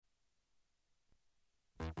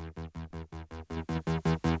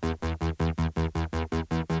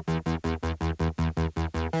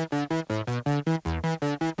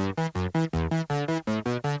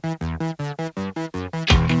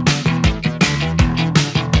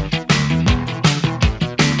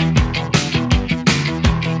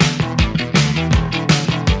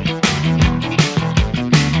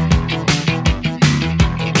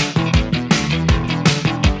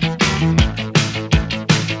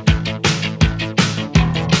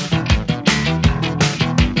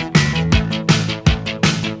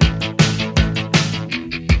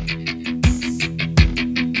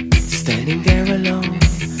Standing there alone,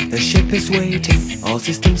 the ship is waiting, all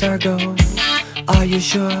systems are go. Are you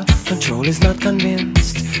sure? Control is not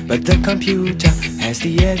convinced, but the computer has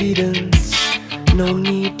the evidence. No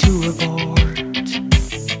need to abort.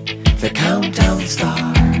 The countdown starts.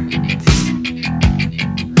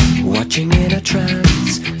 Watching in a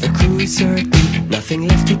trance, the crew is certain, nothing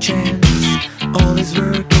left to chance. All is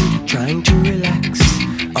working, trying to relax.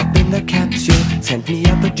 Up in the capsule, sent me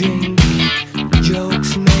up a drink.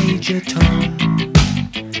 Jokes, Major Tom.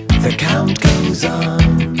 The count goes on.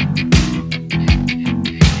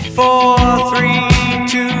 4, 3,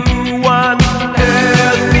 2, 1.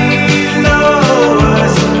 Earth below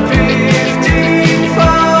us, drifting,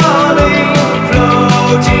 falling,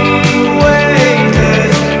 floating,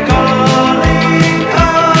 weightless, calling,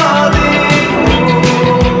 calling home.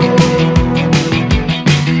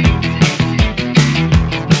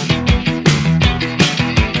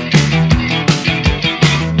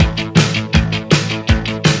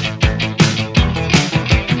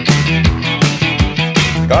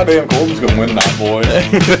 Goddamn, Corbin's gonna win tonight, boys.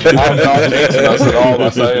 I'm not jinxing us at all by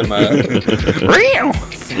saying that.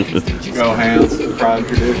 Go hands, pride and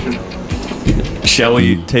tradition. Shall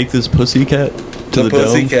we take this pussycat to the dome?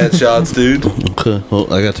 Pussycat shots, dude. Okay,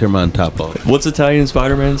 well, I gotta turn mine top off. What's Italian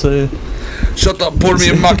Spider-Man say? Shut up, pour me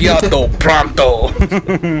a macchiato, pronto.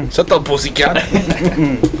 Shut up, pussycat.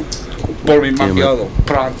 Pour me a macchiato,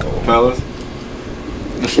 pronto. Fellas,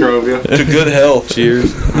 Nostrovia. To good health.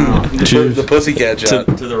 Cheers. Cheers. The pussycat shot.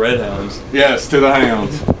 To the Red Hounds. Yes, to the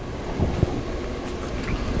hounds.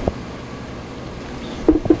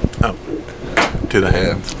 To the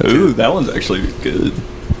hands. Ooh, that one's actually good.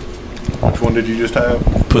 Which one did you just have?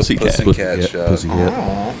 Pussycat. Pussycat shot. Pussycat.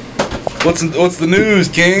 What's the news,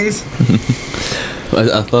 Kings?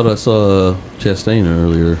 I thought I saw Chastain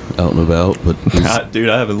earlier out and about, but Dude,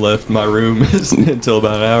 I haven't left my room until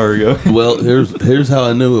about an hour ago. well, here's how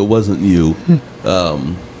I knew it wasn't you.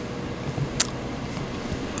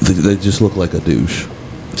 They just look like a douche.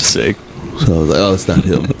 Sick. So I was like, oh, it's not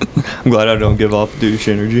him. I'm glad I don't give off douche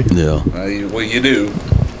energy. Yeah, Well, you do.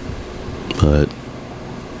 but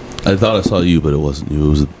I thought I saw you, but it wasn't you. It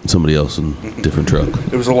was somebody else in a different truck.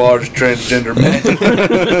 It was a large transgender man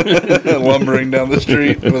lumbering down the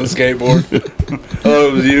street with a skateboard. Oh,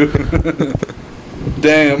 it was you.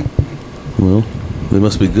 Damn. Well, they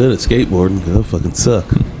must be good at skateboarding because I fucking suck.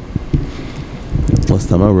 Last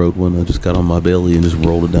time I rode one, I just got on my belly and just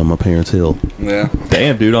rolled it down my parents' hill. Yeah.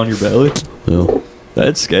 Damn, dude, on your belly? Yeah.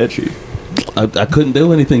 That's sketchy. I couldn't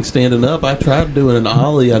do anything standing up. I tried doing an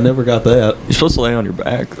ollie. I never got that. You're supposed to lay on your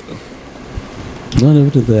back, though. I never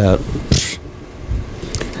did that.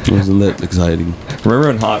 Wasn't that exciting? Remember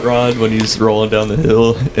in Hot Rod when he's rolling down the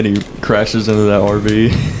hill and he crashes into that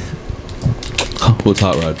RV? What's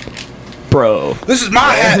Hot Rod? Bro. This is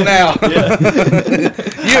my hat now. Yeah.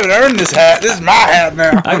 You haven't earned this hat. This is my hat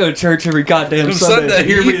now. I go to church every goddamn Sunday.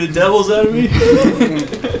 Hear me the devil's out of me?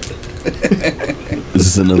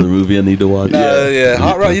 Is this another movie I need to watch? Yeah.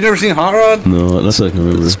 Hot Rod. You never seen Hot Rod? No, that's what I can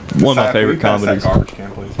remember. One of my favorite comedies.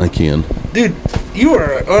 I can. Dude, you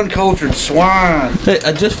are an uncultured swine. Hey,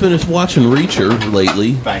 I just finished watching Reacher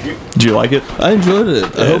lately. Thank you. Did you like it? I enjoyed it.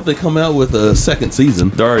 I hope they come out with a second season.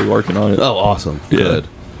 They're already working on it. Oh, awesome. Yeah. Good.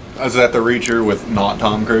 Is that the Reacher with not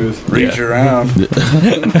Tom Cruise? Reach around.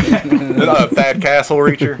 Thad Castle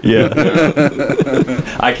Reacher? Yeah.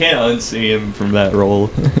 I can't unsee him from that role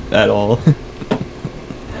at all.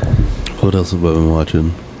 What else have I been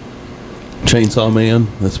watching? Chainsaw Man.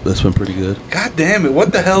 That's been pretty good. God damn it!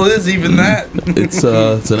 What the hell is even that? It's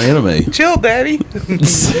an anime. Chill, Daddy.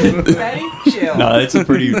 Daddy, chill. No, it's a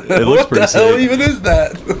pretty. It looks What pretty the hell sick. even is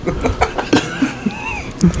that?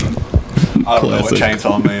 I don't know what Classic.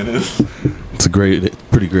 Chainsaw Man is. It's a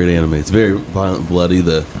pretty great anime. It's very violent and bloody.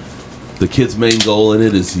 The kid's main goal in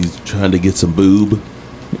it is he's trying to get some boob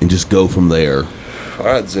and just go from there. All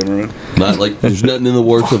right, Zimmerman. Not like there's nothing in the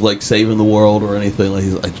works of like saving the world or anything. Like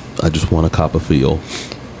he's like, I just want to cop a feel.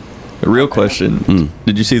 A real question.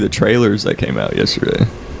 Did you see the trailers that came out yesterday?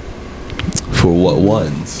 For what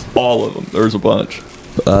ones? All of them. There was a bunch.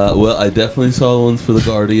 Well, I definitely saw ones for the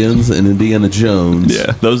Guardians and Indiana Jones.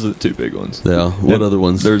 Yeah, those are the two big ones. Yeah. What other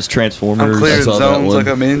ones? There's I'm Transformers. clearing saw that zones one. like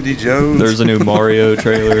I'm Indy Jones. There's a new Mario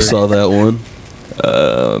trailer. Saw that one.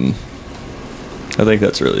 I think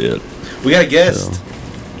that's really it. We got a guest.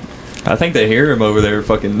 I think they hear him over there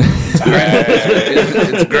fucking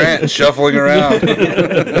It's Grant shuffling around.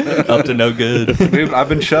 up to no good. Dude, I've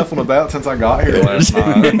been shuffling about since I got here last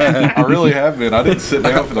night. I really have been. I didn't sit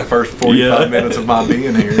down for the first 45 minutes of my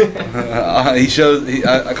being here.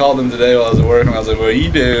 I called him today while I was at work, and I was like, "What are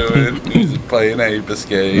you doing?" He's playing Ape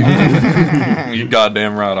Escape. You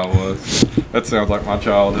goddamn right I was. That sounds like my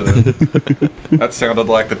childhood. That sounded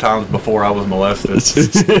like the times before I was molested.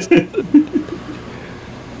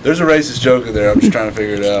 There's a racist joke in there. I'm just trying to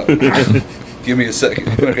figure it out. Give me a second,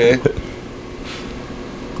 okay?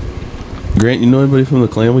 Grant, you know anybody from the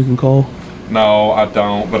clan we can call? No, I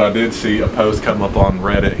don't, but I did see a post come up on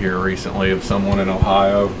Reddit here recently of someone in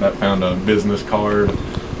Ohio that found a business card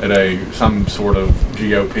at some sort of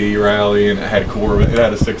GOP rally, and it had Corbin. It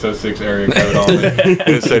had a 606 area code on it,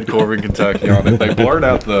 and it said Corbin, Kentucky on it. They blurred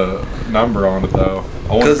out the number on it though,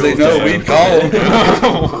 Because they know we'd call them.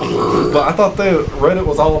 But I thought that Reddit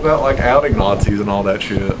was all about like outing Nazis and all that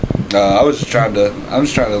shit. I'm just trying to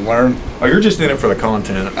learn. Oh, you're just in it for the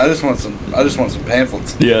content. I just want some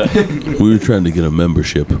pamphlets. Yeah. We were trying to get a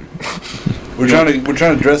membership. We're trying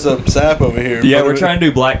to dress up Sap over here. Yeah, we're trying to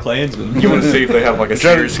do Black Klansman. You want to see if they have like a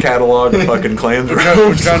serious catalog of fucking clans? We're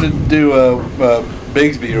trying to do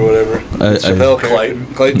Bigsby or whatever. Chappelle Clayton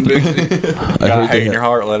Bigsby. Got hate in your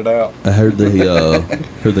heart, let it out. I heard they got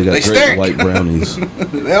They great stink. white brownies.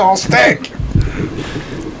 They all stink. I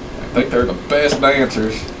think they're the best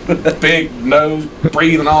dancers. Big nose,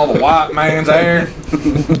 breathing all the white man's air.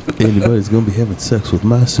 Anybody's gonna be having sex with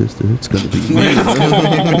my sister, it's gonna be me.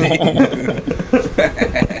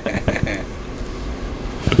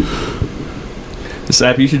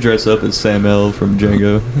 Sap, you should dress up as Sam L from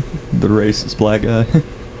Django, the racist black guy.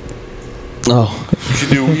 Oh,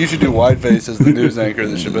 You should do Whiteface as the news anchor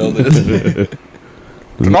that Chappelle did.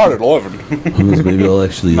 Tonight at 11. maybe I'll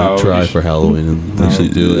actually No, try you for Halloween and actually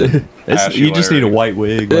do it. You just need a white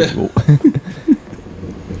wig. Like, What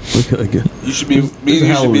can I get? You should be. Me and you should be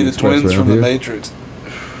Halloween the sports twins around from the here. Matrix.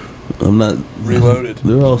 I'm not Reloaded.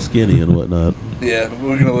 They're all skinny and whatnot. Yeah,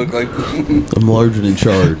 we're gonna look like. I'm large and in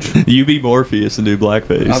charge. you be Morpheus and do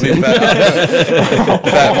blackface. I'll be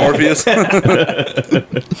fat Morpheus.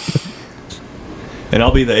 And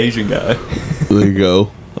I'll be the Asian guy. There you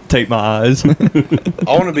go. Take my eyes. I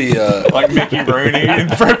want to be. Like Mickey Rooney in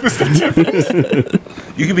Breakfast at Tiffany's.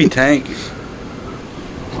 You could be Tank,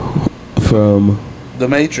 From the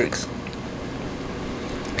Matrix.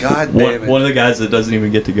 God damn it! One of the guys that doesn't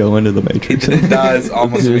even get to go into the Matrix. He dies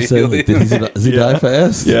almost you were saying, immediately. like, does he die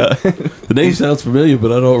fast? Yeah. The name sounds familiar,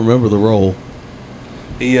 but I don't remember the role.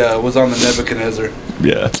 He was on the Nebuchadnezzar.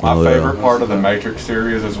 Yeah. My Oh, yeah. favorite part of the Matrix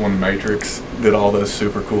series is when Matrix did all those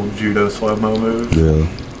super cool judo slow-mo moves. Yeah,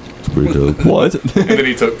 it's pretty dope. What? And then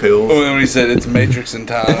he took pills. When he said it's Matrix in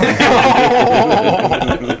time.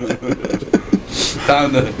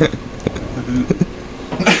 Time to.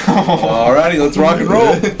 Alrighty, let's rock and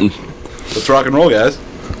roll. Let's rock and roll, guys.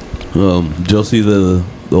 Did y'all see the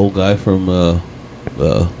old guy from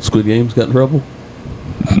Squid Games got in trouble?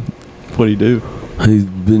 What'd he do? He's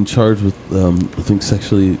been charged with, I think,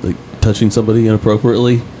 sexually, like, touching somebody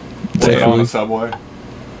inappropriately. Was it on the subway?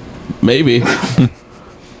 Maybe.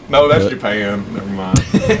 No, that's Japan. Never mind.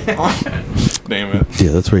 Damn it.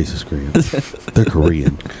 Yeah, that's racist, Korean. They're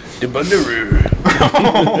Korean. The Bundaroo.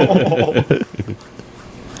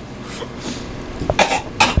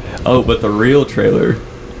 Oh, but the real trailer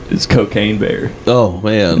is Cocaine Bear. Oh,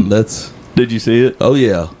 man, that's... Did you see it? Oh,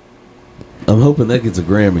 yeah. I'm hoping that gets a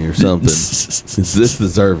Grammy or something. Is this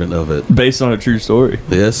deserving of it? Based on a true story.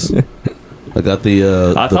 Yes. I got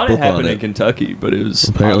the I thought it book on happened in Kentucky, but it was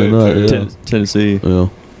Apparently I did not, too. yeah. Tennessee. Yeah.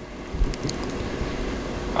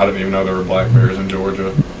 I didn't even know there were black bears in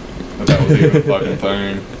Georgia. That was even a fucking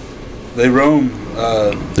thing. They roam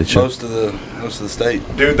They check- most of the state.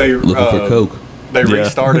 Dude, they Looking for Coke. They Yeah.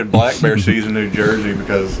 restarted black bear season in New Jersey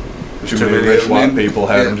because too Too many many rich white men. people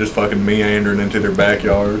had Yeah. them just fucking meandering into their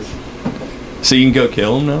backyards. So you can go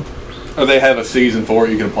kill them now? Or they have a season for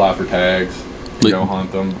it. You can apply for tags. Like- Go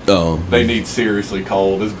hunt them. Oh. They need seriously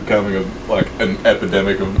cold. It's becoming an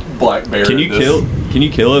epidemic of black bear. Can you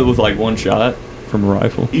kill it with like one shot from a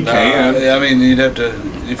rifle? You can. I mean, you'd have to.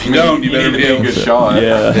 If you don't, you better need be to able be a good to. shot.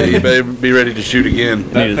 Yeah. Yeah, you better be ready to shoot again.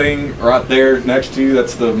 That thing right there next to you,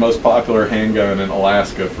 that's the most popular handgun in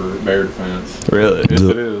Alaska for bear defense. Really? Yes,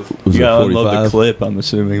 it is. Was You it gotta unload the 45? clip, I'm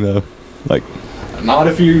assuming though. Like, Not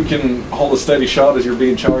if you can hold a steady shot as you're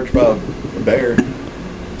being charged by a bear.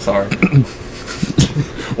 Sorry.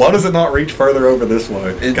 Why does it not reach further over this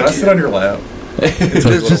way? Can I sit on your lap? It's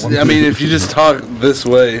just, I mean, if you just talk this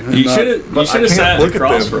way, You should have sat look at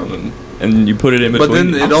across them. from him, and you put it in between. But then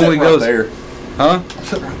you. it only sitting goes right there. Huh? I'm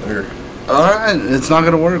sitting right there. All right, it's not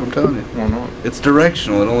gonna work. I'm telling you. Why not? It's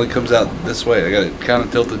directional. It only comes out this way. I got it kind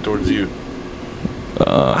of tilted towards you.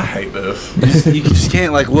 I hate this. You just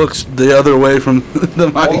can't like look the other way from the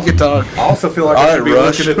mic and talk. I also feel like All I should right, be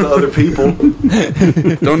Rush. looking at the other people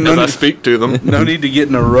Don't as I speak to them. no need to get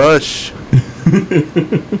in a rush.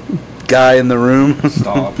 Guy in the room.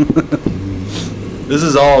 Stop. This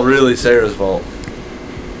is all really Sarah's fault.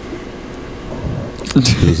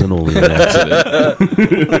 It wasn't only an accident.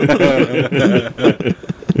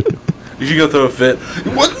 You should go throw a fit.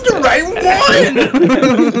 It wasn't the right one.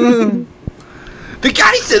 The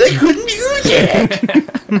guy said I couldn't use it.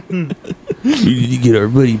 You need to get our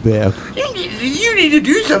money back. You need to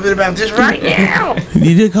do something about this right now. You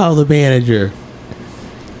need to call the manager.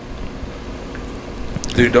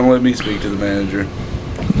 Dude, don't let me speak to the manager.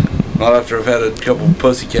 Not after I've had a couple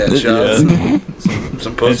pussycat shots. Yeah.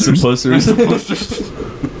 Some And some pussers. posters.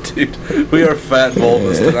 Dude, we are fat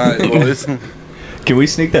vulvas tonight, boys. Can we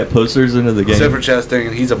sneak that posters into the game? Except for Chastain,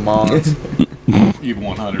 and he's a monster. You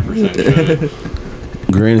 100% should.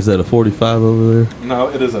 Grant, is that a 45 over there? No,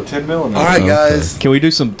 it is a 10 millimeter. All right, guys. Can we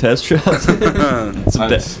do some test shots? some,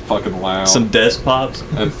 That's fucking loud. some desk pops.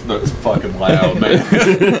 That's fucking loud, man.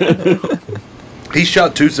 He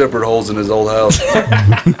shot 2 separate holes in his old house.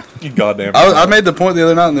 You goddamn. I made the point the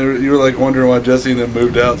other night, and you were like wondering why Jesse and them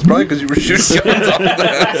moved out. It's probably because you were shooting guns off the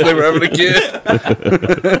house. They were having a kid.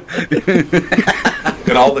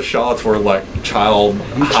 And all the shots were like child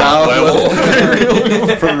level.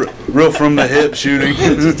 from the hip shooting.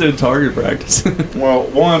 Just doing target practice. Well,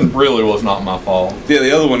 one really was not my fault. Yeah,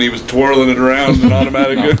 the other one he was twirling it around with an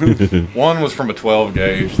automatic gun. One was from a 12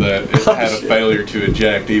 gauge that it had a failure to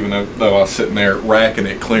eject, even though I was sitting there racking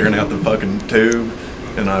it, clearing out the fucking tube,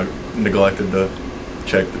 and I neglected to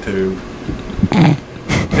check the tube.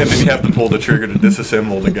 And then you have to pull the trigger to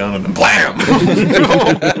disassemble the gun, and then blam!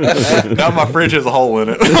 Now my fridge has a hole in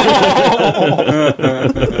it.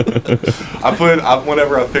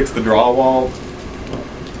 Whenever I fixed the drywall,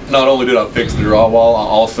 not only did I fix the drywall, I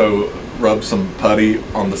also rubbed some putty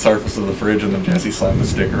on the surface of the fridge, and then Jesse slapped the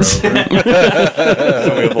sticker over it.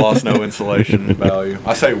 So we have lost no insulation value.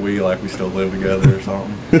 I say we like we still live together or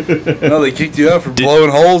something. No, they kicked you out for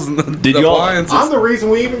blowing holes in the appliances. I'm the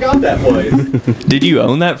reason we even got that place. Did you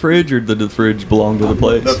own that fridge, or did the fridge belong to the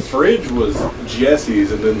place? The fridge was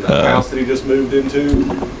Jesse's, and then the house that he just moved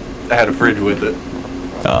into had a fridge with it.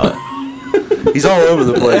 He's all over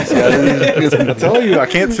the place, guys. I tell you, I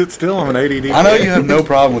can't sit still. I'm an ADD. I know you have no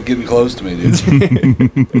problem with getting close to me, dude.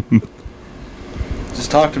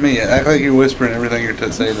 Just talk to me. Act like you're whispering everything you're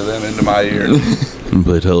saying to them into my ear. And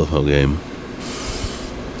play a telephone game.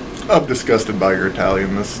 I'm disgusted by your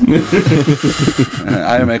Italianness.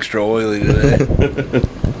 I am extra oily today.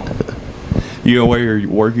 You gonna wear your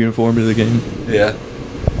work uniform to the game? Yeah.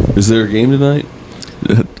 Is there a game tonight?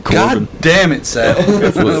 Corbin. God damn it, Sal.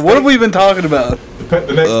 What have we been talking about?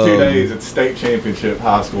 The next 2 days, it's state championship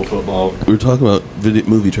high school football. We were talking about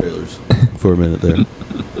movie trailers for a minute there.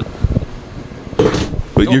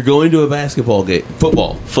 But you're going to a basketball game.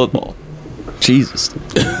 Football. Jesus.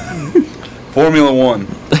 Formula One.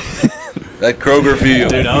 At Kroger Field.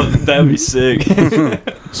 Dude, that'd be sick.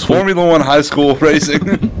 Formula One high school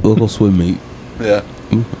racing. Local swim meet. Yeah.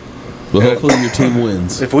 But hopefully your team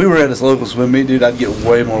wins. If we were at this local swim meet, dude, I'd get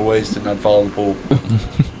way more wasted and I'd fall in the pool.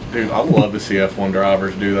 Dude, I'd love to see F1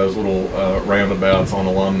 drivers do those little roundabouts on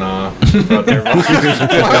alumni. Right there.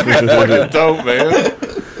 Fucking dope, man.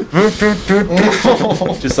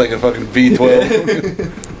 Just like a fucking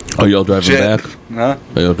V12. Are y'all driving Jet. back? Huh?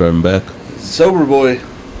 Are y'all driving back? Sober boy.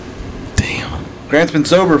 Damn. Grant's been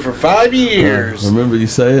sober for 5 years. I remember you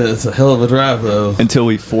saying it's a hell of a drive, though. Until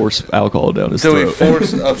we force alcohol down his Until we throat.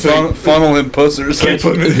 force a funnel in pussers.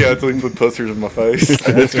 Until he put pussers in my face.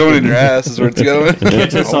 It's going in your ass is where it's going.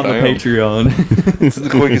 Catch us on the damn. Patreon. It's the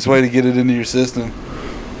quickest way to get it into your system.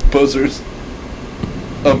 Pussers.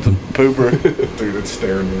 Up the pooper. Dude, it's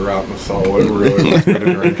staring me right in the soul. It really wants me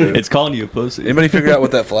to drink it. It's calling you a pussy. Anybody figure out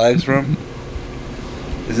what that flag's from?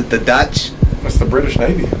 Is it the Dutch? That's the British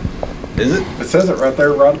Navy. Is it? It says it right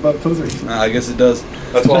there, right above pussers. I guess it does.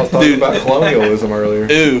 That's why I was talking Dude. about colonialism earlier.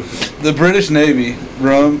 Ooh. The British Navy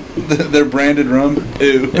rum, their branded rum.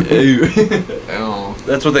 Ooh. Ew. Oh.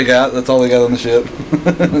 That's what they got. That's all they got on the ship.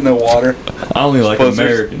 No water. I only like Pussers.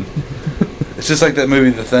 American. It's just like that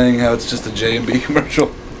movie, The Thing, how it's just a J&B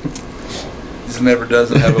commercial. just never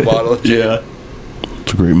doesn't have a bottle of gin. Yeah.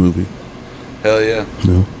 It's a great movie. Hell yeah.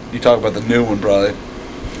 No. You talk about the new one, probably.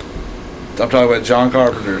 I'm talking about John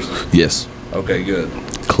Carpenter's. Yes. Okay, good.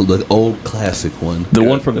 The old classic one. The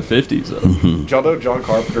one from the 50s, though. Mm-hmm. Y'all know John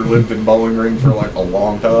Carpenter lived in Bowling Green for like a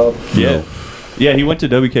long time? Yeah. Yeah, he went to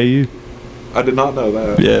WKU. I did not know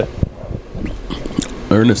that. Yeah.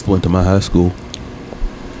 Ernest went to my high school.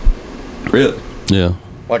 Really? Yeah.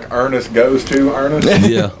 Like Ernest goes to Ernest?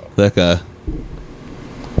 Yeah, that guy.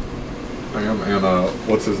 And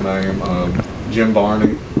what's his name? Jim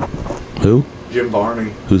Varney. Who? Jim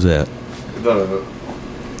Varney. Who's that?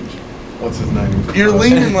 What's his name? You're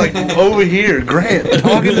leaning like over here, Grant,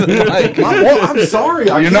 talking to the mic. I'm sorry.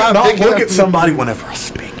 I You're can't not not picking look up- at somebody whenever I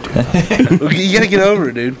speak to them. Okay, you gotta get over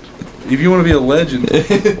it, dude. If you want to be a legend,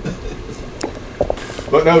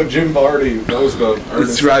 But no, Jim Varney knows the let's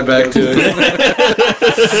Ernest. right back to it.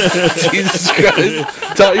 Jesus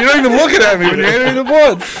Christ. You're not even looking at me when you're entering the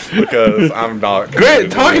blood. Because I'm not.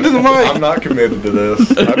 Grant, talking to the mic. I'm not committed to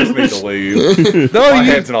this. I just need to leave. No, My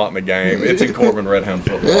you head's not in the game. It's in Corbin Redhound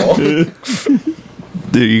football.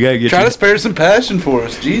 Dude, you gotta get try your, to spare some passion for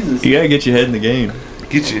us. Jesus. you gotta get your head in the game.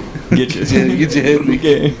 Get you. Get your Get your head in the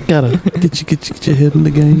game. Gotta get your head in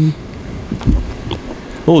the game.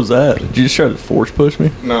 What was that? Did you just try to force push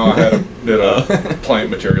me? No, I did a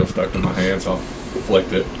plant material stuck to my hand, so I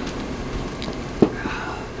flicked it.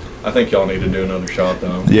 I think y'all need to do another shot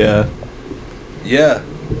though. Yeah. Yeah.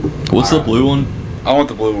 What's the blue one? I want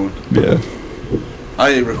the blue one. Yeah.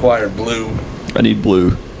 I require blue. I need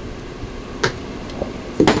blue.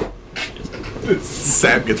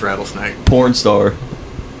 Sap gets rattlesnake. Porn star.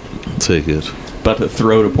 Take it. About to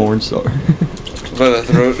throw to porn star. By the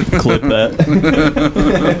throat. Clip that.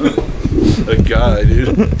 A guy,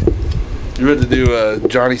 dude. You're about to do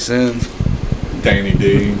Johnny Sins. Danny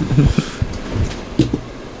D.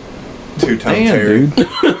 Two-tone Damn, Terry. dude.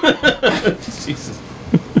 Jesus.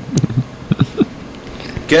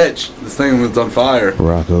 Catch. This thing was on fire.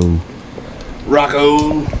 Rocco.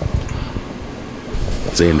 Rocco.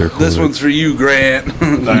 Xander. This Corey. one's for you, Grant.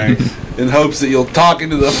 Thanks. In hopes that you'll talk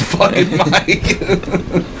into the fucking mic.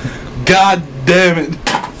 God damn it.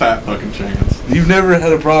 Fat fucking chance. You've never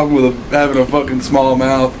had a problem with having a fucking small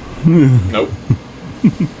mouth. Nope.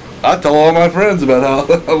 I tell all my friends about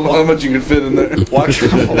how much you can fit in there. Why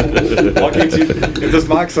can't you? If this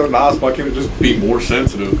mic's so nice, why can't it just be more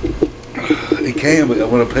sensitive? It can, but I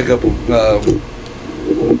want to pick up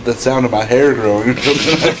the sound of my hair growing or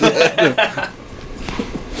something like that.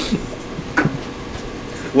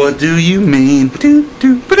 What do you mean? Do,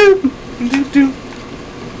 do, ba-do, do, do.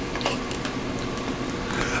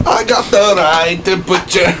 I got the right to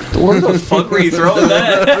put you. Where the fuck were you throwing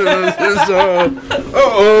that?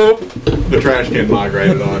 Uh-oh. The trash can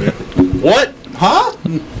migrated on you. What? Huh?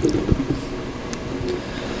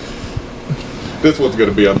 This one's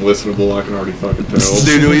gonna be unlistenable. I can already fucking tell.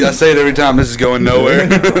 Dude, I say it every time. This is going nowhere.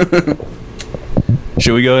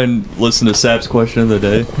 Should we go and listen to Sap's question of the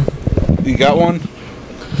day? You got one?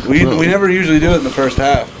 We never usually do it in the first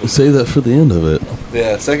half. Save that for the end of it.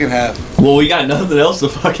 Yeah, second half. Well, we got nothing else to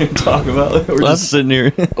fucking talk about. We're just sitting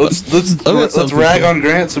here. Let's rag on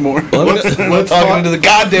Grant some more. Let's talking talk- into the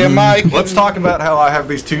goddamn mic. Let's talk about how I have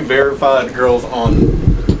these two verified girls on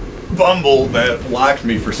Bumble that liked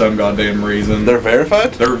me for some goddamn reason. They're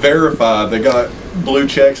verified? They're verified. They got blue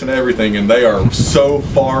checks and everything, and they are so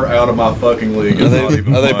far out of my fucking league. Are It's not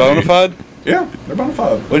even they funny. bona fide? Yeah, they're bona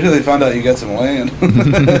fide. Wait till they find out you got some land.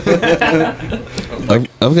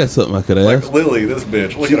 I've got something I could Like ask. Lily, this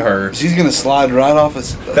bitch. Look at her. She's gonna slide right off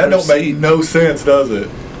us. That don't make no sense, does it?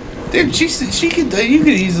 Dude, she could. You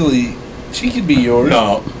could easily. She could be yours.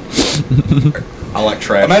 No. I like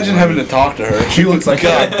trash. Imagine having to talk to her. She looks like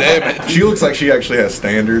God damn it. She looks like she actually has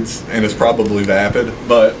standards and is probably vapid.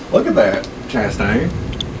 But look at that, Chastain.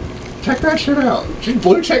 Check that shit out. She's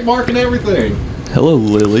blue check mark and everything. Hello,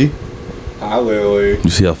 Lily. Hi, Lily. You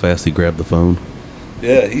see how fast he grabbed the phone?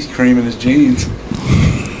 Yeah, he's creaming his jeans.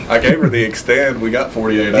 I gave her the extend. We got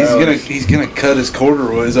 48 hours. He's gonna cut his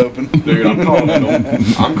corduroys open. Dude, I'm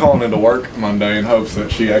calling into work Monday in hopes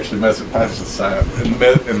that she actually passes the sap.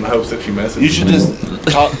 In the hopes that she messages You should me.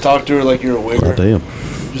 just talk to her like you're a Oh, wigger. damn.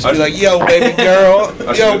 Just be like, yo, baby girl,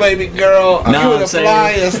 should've- baby girl, No, you're I'm the saying-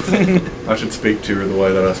 flyest. I should speak to her the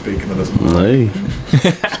way that I speak into this mic. Hey.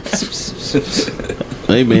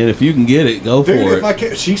 Hey, man, if you can get it, go Dude, for if it. I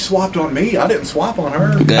can't, she swapped on me. I didn't swap on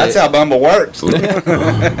her. That's how Bumble works.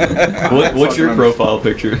 What's your profile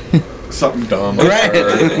picture? Something dumb.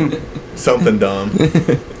 Right. Something dumb.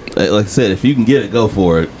 Hey, like I said, if you can get it, go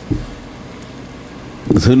for it.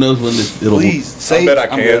 Who knows when it'll... Please say. I bet I I'm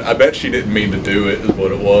can. good. I bet she didn't mean to do it. Is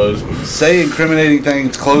what it was. Say incriminating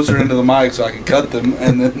things closer into the mic so I can cut them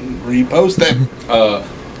and then repost them.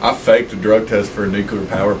 I faked a drug test for a nuclear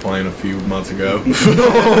power plant a few months ago.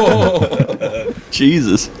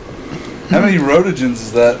 Jesus. How many rotogens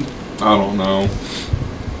is that? I don't know.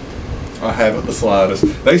 I haven't the slightest.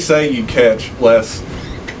 They say you catch less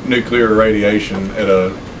nuclear radiation at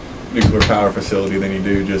a nuclear power facility than you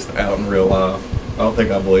do just out in real life. I don't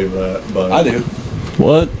think I believe that, but I do.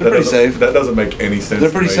 What? That They're pretty doesn't- safe. That doesn't make any sense. They're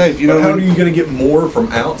to pretty me. safe, you But know, how when- are you going to get more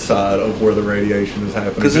from outside of where the radiation is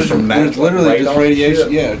happening? Because Just there's from literally just radon radiation,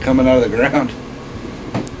 shit? yeah, coming out of the ground.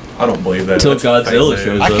 I don't believe that. Till That's Godzilla fake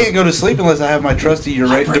shows news. I can't go to sleep unless I have my trusty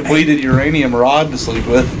depleted uranium rod to sleep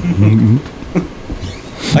with.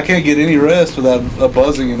 I can't get any rest without a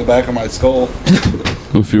buzzing in the back of my skull.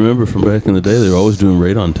 If you remember from back in the day, they were always doing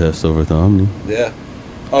radon tests over at the Omni. Yeah.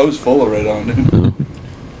 I was full of radon, dude. Yeah.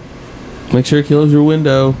 Make sure it kills your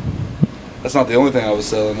window. That's not the only thing I was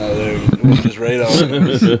selling out there. It was just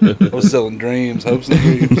radon. I was selling dreams, hopes and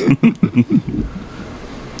dreams.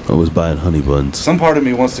 I was buying honey buns. Some part of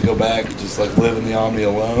me wants to go back and just like live in the Omni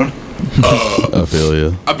alone. I feel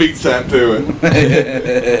you. I beat Sap to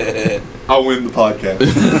it. I'll win the podcast.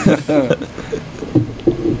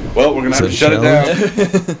 Well, we're going to have to shut it down.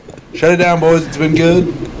 Shut it down, boys. It's been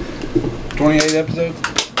good. 28 episodes?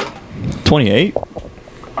 28?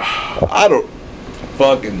 I don't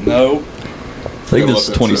fucking know. I think Gotta this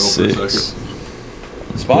is let that settle for a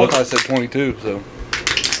 26. Spotify said 22, so.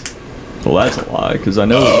 Well, that's a lie, because I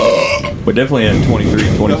know we definitely had 23 and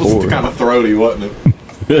That was 24. kind of throaty, wasn't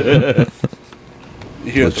it?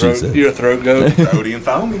 You hear a What she throat, said. you hear a throat go? Throaty and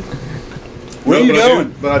foamy. Where are you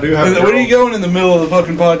going? But I do have. Where are you going in the middle of the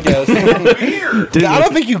fucking podcast? Dude, I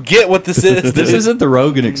don't think you get what this is. this isn't the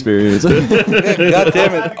Rogan experience. God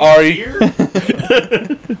damn it, Ari.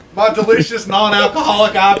 My delicious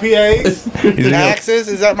non-alcoholic IPAs. Taxes?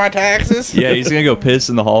 Is that my taxes? Yeah, he's gonna go piss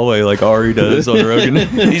in the hallway like Ari does on Rogan.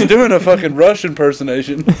 He's doing a fucking Rush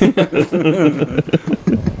impersonation.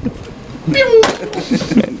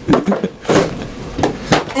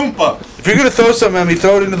 Oompa. If you're gonna throw something at me,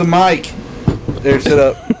 throw it into the mic. There, sit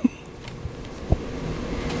up.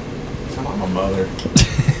 I'm my mother.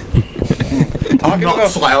 Talking Not to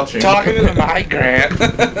slouching. Talking to the mic, Grant.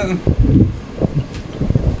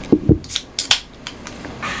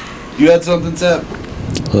 You had something, Seth?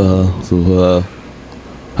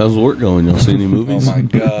 How's work going? Y'all see any Oh movies? my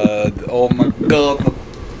god. Oh my god.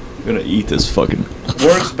 I'm gonna eat this fucking.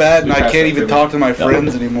 Work's bad and I can't even talk to my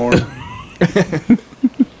friends anymore.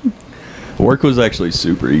 Work was actually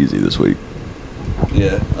super easy this week.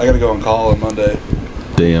 Yeah, I gotta go on call on Monday.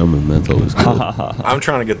 Damn, and that's always good. I'm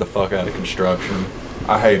trying to get the fuck out of construction.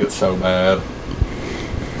 I hate it so bad.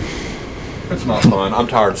 It's not fun. I'm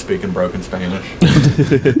tired of speaking broken Spanish.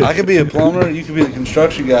 I could be a plumber, you could be the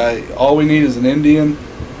construction guy. All we need is an Indian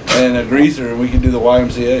and a greaser and we can do the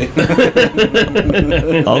YMCA.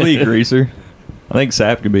 I'll be a greaser. I think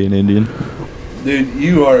Sap could be an Indian. Dude,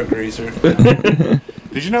 you are a greaser.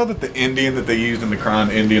 Did you know that the Indian that they used in the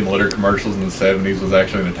crying Indian litter commercials in the 70s was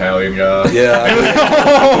actually an Italian guy? Yeah,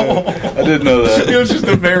 I did know It that. was just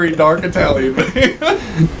a very dark Italian man.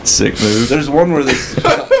 Sick move. There's one where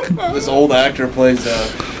this old actor plays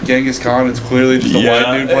Genghis Khan. It's clearly just a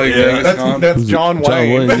white dude playing Genghis Khan. That's John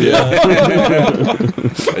Wayne. Yeah.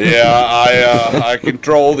 Yeah, I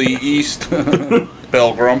control the East,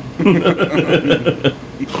 Pilgrim.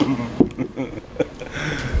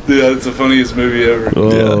 Dude, that's the funniest movie ever.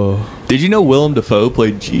 Oh, Did you know Willem Dafoe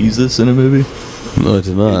played Jesus in a movie? no, I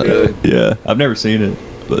did not. Really? Yeah, I've never seen it,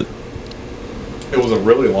 but It was a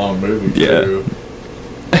really long movie, Yeah. too.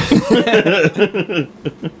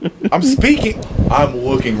 I'm speaking. I'm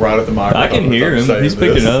looking right at the microphone. I can hear as I'm him. saying He's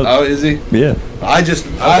picking this. up. Oh, is he? Yeah. I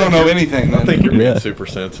don't know anything. I think you're being Yeah. super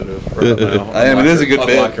sensitive right now. I am. It is a good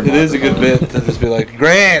Unlike bit. your It is a good microphone. bit to just be like,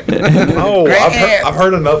 Grant. No, Grant. I've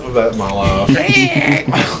heard enough of that in my life.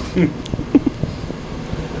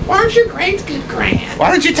 Why aren't you great to get Grant?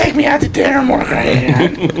 Why don't you take me out to dinner more,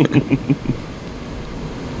 Grant?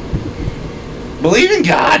 Believe in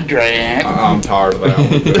God, Grant. I'm tired of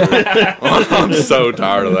that one. I'm so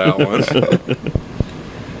tired of that one.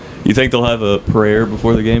 You think they'll have a prayer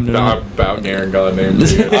before the game I tonight? about Garen goddamn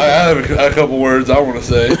did. I have a couple words I want to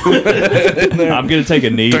say. I'm gonna take a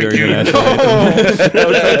knee during you.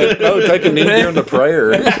 that. No, take a knee during the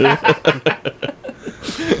prayer.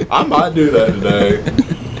 I might do that today.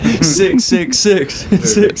 666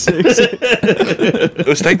 666.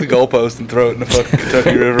 Let's take the goalpost and throw it in the fucking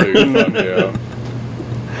Kentucky River. Dude, fuck yeah.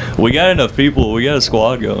 We got enough people. We got a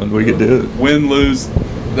squad going. We could do it. Win, lose,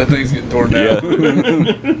 That thing's getting torn down.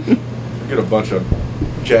 Get a bunch of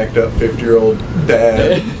jacked up 50-year-old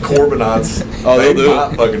dad Corbinites. Oh, they'll do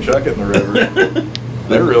might it. fucking chuck it in the river.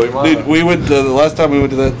 They really might. Dude, we went the last time we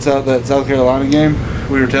went to that South Carolina game.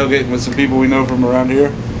 We were tailgating with some people we know from around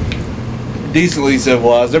here. Decently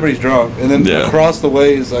civilized. Everybody's drunk, and then across the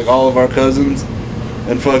way is like all of our cousins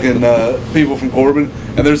and fucking people from Corbin.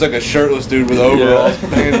 And there's like a shirtless dude with overalls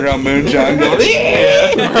hanging around moonshine going,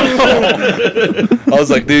 yeah! I was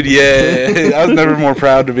like, dude, yeah. I was never more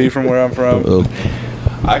proud to be from where I'm from.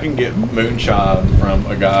 I can get moonshine from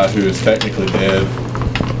a guy who is technically dead.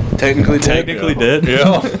 Technically dead?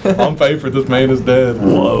 Yeah. I'm paid for this man is dead.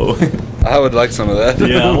 Whoa. I would like some of that.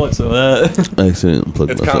 Yeah, I want some of that. I accidentally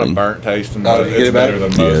unplugged It's my kind thing. of burnt tasting, Oh, but did you get it's it back? better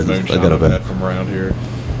than Yeah, most I moonshine got it I've back. had from around here.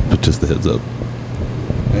 But just a heads up.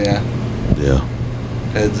 Yeah. Yeah.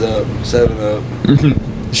 Heads up. 7 up.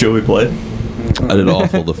 Should we play? I did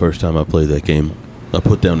awful the first time I played that game. I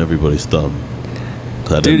put down everybody's thumb.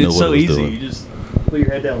 I didn't Dude, know it's what I so was easy. doing. You just put your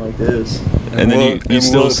head down like this. And then look, you and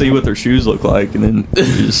still look. see what their shoes look like. And then you're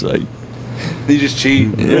just like, You just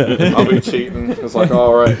cheat. yeah. I'll be cheating. It's like,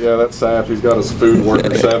 all right, yeah, that's Sap. He's got his food worker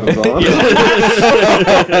 7s on.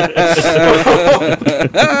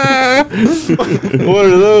 What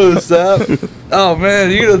are those, Sap? Oh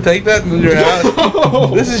man, you gonna take that in your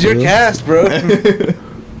house? This is your cast, bro.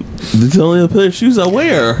 It's only a pair of shoes I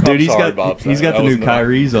wear. Dude, he's sorry, got Bob, he's sorry. got the That new was not-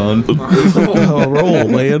 Kyrie's on. I'll roll,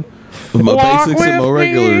 man. With my basics and my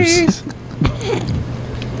regulars.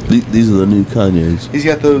 These are the new Kanye's. He's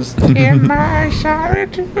got those. In my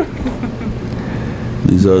side.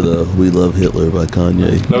 These are the We Love Hitler by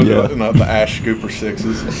Kanye. Those Yeah. are not the Ash Scooper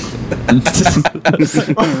 6s.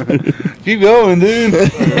 Keep going, dude.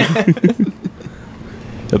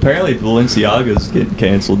 Apparently Balenciaga's getting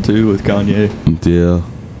canceled too with Kanye. Yeah.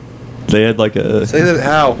 They had like a Say that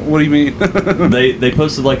how? What do you mean? they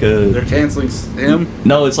posted like They're a canceling him.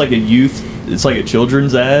 no, it's like a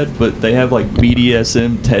children's ad, but they have like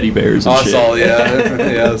BDSM teddy bears and Oh, I shit. saw,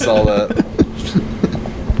 yeah, I saw that.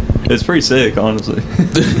 It's pretty sick, honestly.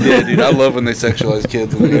 Yeah, dude, I love when they sexualize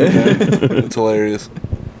kids. On the internet. It's hilarious.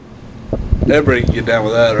 Everybody can get down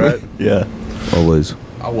with that, right? Yeah. Always.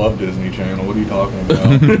 I love Disney Channel. What are you talking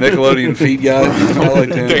about? Nickelodeon feet guy. I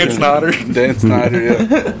like him. Dan Snyder. Dan Snyder, yeah.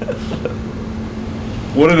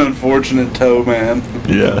 What an unfortunate toe, man.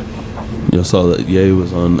 Yeah. Y'all saw that Ye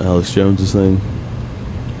was on Alex Jones's thing?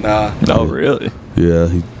 Nah. Oh, really? Yeah,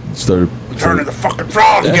 he started. Turning the fucking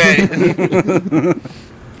frog game.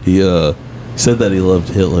 He said that he loved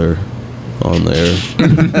Hitler on there.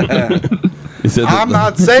 He said that I'm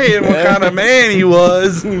not saying what kind of man he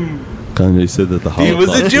was. Kanye said that the He was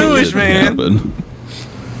a Holocaust really Jewish didn't man. happen.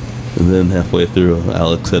 And then halfway through,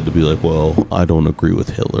 Alex had to be like, "Well, I don't agree with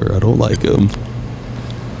Hitler. I don't like him."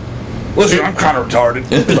 Listen, I'm kind of retarded.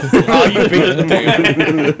 Oh, you beat the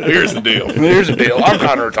deal. Here's the deal. Here's the deal. I'm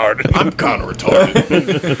kind of retarded. I'm kind of retarded.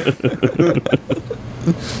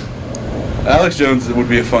 Alex Jones would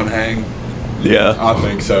be a fun hang. Yeah. I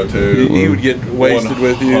think so too. He would get wasted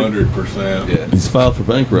with you. 100%. Yeah. He's filed for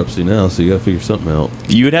bankruptcy now, so you got to figure something out.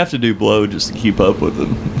 You would have to do blow just to keep up with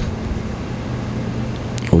him.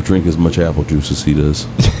 Or drink as much apple juice as he does.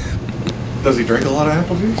 Does he drink a lot of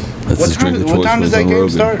apple juice? That's What his time- drink of what choice time when does he's that on game Rogan.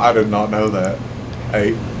 start? I did not know that.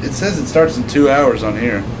 8. It says it starts in 2 hours on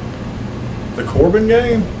here. The Corbin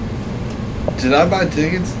game? Did I buy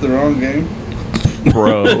tickets to the wrong game?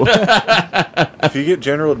 Bro. If you get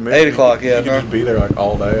general admission, 8 o'clock, yeah, you can huh? just be there like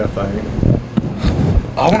all day, I think.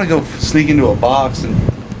 I want to go sneak into a box and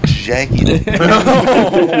Jackie.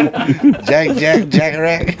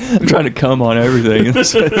 Jack-a-rack. I'm trying to come on everything.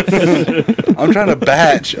 I'm trying to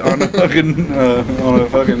batch on a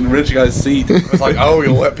fucking rich guy's seat. It's like, oh,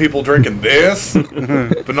 you'll let people drinking this,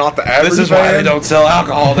 but not the average This is why they man? don't sell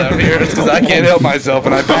alcohol down here. It's because I can't help myself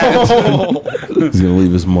and I batch. He's gonna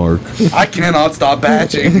leave his mark. I cannot stop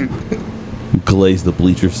batching. Glaze the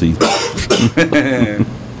bleacher seats.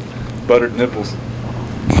 Buttered nipples.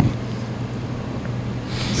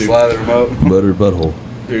 Dude. Slather them up. Buttered butthole.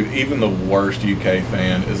 Dude, even the worst UK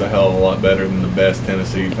fan is a hell of a lot better than the best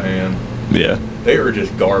Tennessee fan. Yeah. They are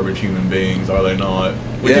just garbage human beings, are they not?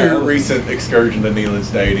 With Yeah. your recent excursion to Neyland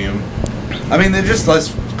Stadium, I mean, they're just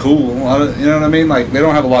less cool. You know what I mean? Like, they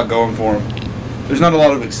don't have a lot going for them. There's not a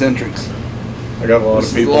lot of eccentrics. I got a lot of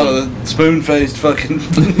There's people, a lot of the spoon-faced fucking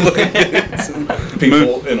looking dudes.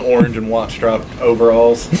 people in orange and white striped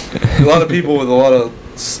overalls. A lot of people with a lot of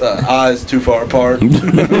eyes too far apart.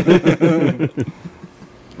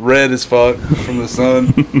 Red as fuck from the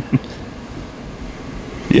sun.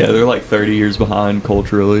 Yeah, they're like 30 years behind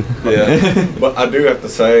culturally. Yeah. But I do have to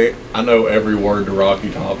say, I know every word to Rocky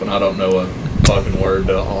Top, and I don't know a fucking word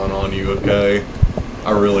on you, okay?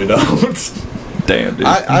 I really don't. Damn, dude.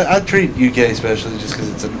 I treat UK especially just because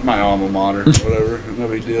it's my alma mater, whatever. No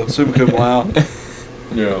big deal. Summa cum laude.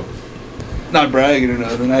 Yeah. Not bragging or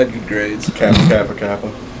nothing. I had good grades.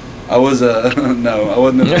 Kappa. I was no, I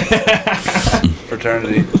wasn't in a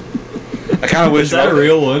fraternity. I kind of wish. Is that a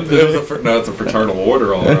real one? No, it's a fraternal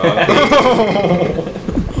order, all right.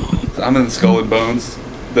 I'm in the Skull and Bones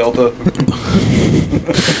Delta.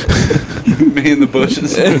 Me in the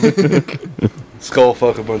bushes. Skull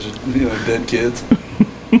fuck a bunch of dead kids.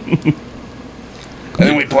 And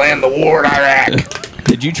then we planned the war in Iraq.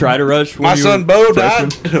 Did you try to rush? When My you son were Bo freshman?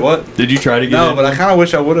 died. What? Did you try to get No, in? but I kind of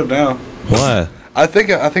wish I would have now. Why? I think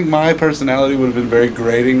my personality would have been very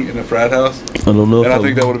grating in a frat house, I don't know. and I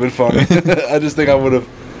think that would have been funny. I just think I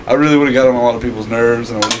really would have got on a lot of people's nerves,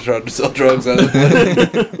 and I would have tried to sell drugs out of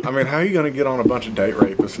it. I mean, how are you going to get on a bunch of date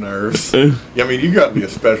rapists' nerves? I mean, you got to be a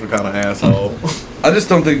special kind of asshole. I just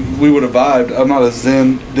don't think we would have vibed. I'm not a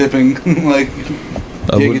zen dipping like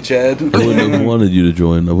Giga Chad. I wouldn't have wanted you to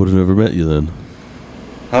join. I would have never met you then.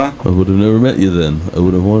 Huh? I would have never met you then. I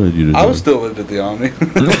would have wanted you to join. I would still lived at the Omni. I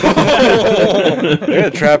got to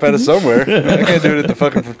trap out of somewhere. I can't do it at the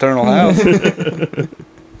fucking fraternal house.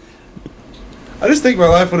 I just think my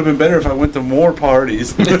life would have been better if I went to more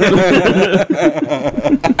parties.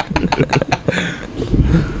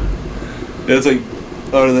 It's like,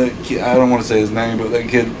 or the kid, I don't want to say his name, but that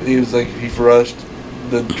kid, he was like, he rushed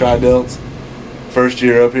the Tri-Delts first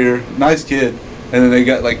year up here. Nice kid. And then they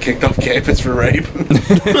got like kicked off campus for rape.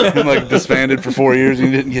 And like disbanded for 4 years and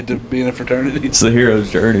he didn't get to be in a fraternity. It's the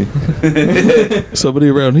hero's journey. Somebody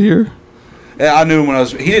around here? Yeah, I knew him when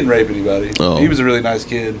he didn't rape anybody. Oh. He was a really nice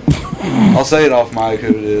kid. I'll say it off mic who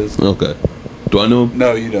it is. Okay. Do I know him?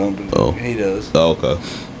 No, you don't, but Oh. he does. Oh, okay.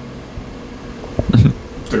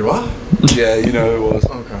 Do I? Yeah, you know who it was.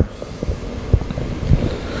 Okay.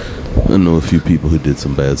 I know a few people who did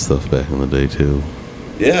some bad stuff back in the day, too.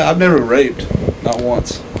 Yeah, I've never raped. Not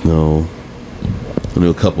once. No. I knew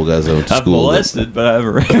a couple guys I went to I've school with. molested, but I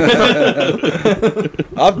haven't.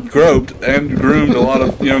 I've groped and groomed a lot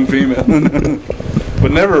of young females.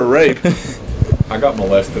 But never a rape. I got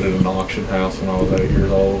molested at an auction house when I was 8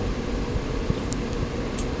 years old.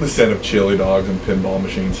 The scent of chili dogs and pinball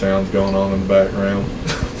machine sounds going on in the background.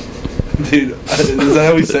 Dude, is that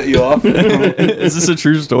how we set you off? Is this a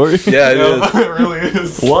true story? Yeah, it No, is. it really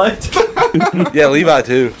is. What? Yeah, Levi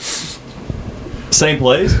too. Same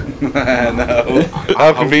place? No.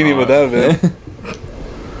 How convenient would that have been?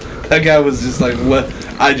 That guy was just like, what?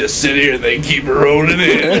 I just sit here and they keep rolling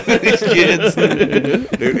in. These kids.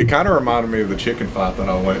 Dude, it kind of reminded me of the chicken fight that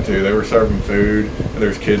I went to. They were serving food, and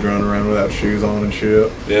there's kids running around without shoes on and shit.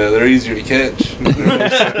 Yeah, they're easier to catch. When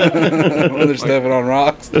they're stepping on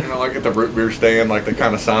rocks. You know, like at the root beer stand, like the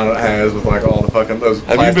kind of sign it has with like all the fucking those.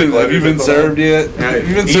 Have you been served yet? Have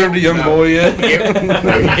you been served a young boy yet? You get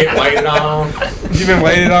waited on. You been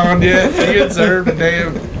waited on yet? You been served a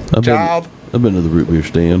damn child? I've been to the root beer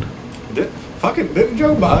stand. Didn't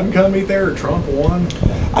Joe Biden come eat there or Trump won?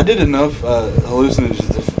 I did enough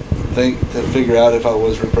hallucinogens to figure out if I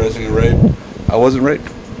was repressing a rape. I wasn't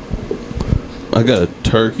raped. I got a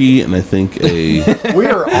turkey and I think a We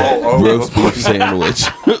are all over. roast beef sandwich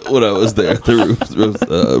when I was there at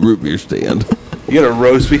the root beer stand. You got a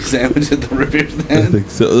roast beef sandwich at the root beer I stand?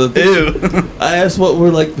 think so. Ew. I asked what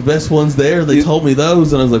were like the best ones there. They told me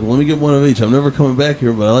those, and I was like, well, "Let me get one of each." I'm never coming back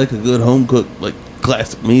here, but I like a good home cooked like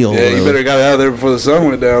classic meal. Yeah, you better got out of there before the sun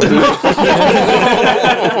went down. Too.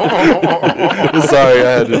 Sorry,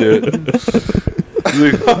 I had to do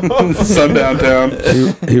it. Sundown town.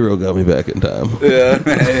 Hero got me back in time. Yeah.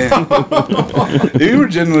 You were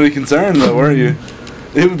genuinely concerned though, weren't you?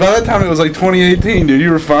 By that time it was like 2018, dude.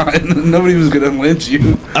 You were fine. Nobody was gonna lynch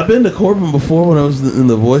you. I've been to Corbin before when I was in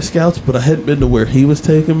the Boy Scouts, but I hadn't been to where he was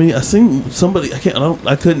taking me. I seen somebody. I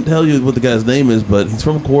couldn't tell you what the guy's name is, but he's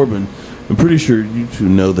from Corbin. I'm pretty sure you two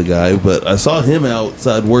know the guy, but I saw him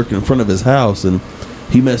outside working in front of his house, and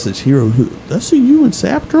he messaged Hero. I see you and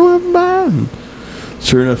Sap driving by. And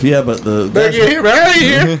sure enough, yeah. But the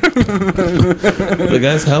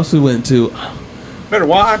guy's house we went to. Better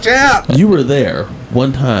watch out. You were there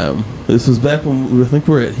one time. This was back when I think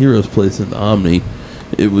we were at Hero's place in the Omni.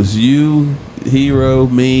 It was you, Hero,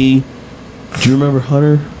 me. Do you remember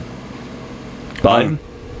Hunter? Biden?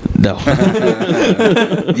 No.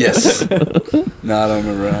 Yes. No, I don't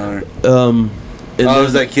remember Hunter. And It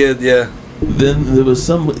was that kid, yeah. Then there was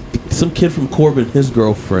some kid from Corbin, his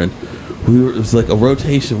girlfriend. It was like a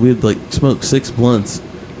rotation. We had like smoked 6 blunts,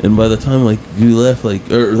 And by the time like you left, like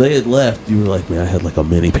or they had left, you were like, man, I had like a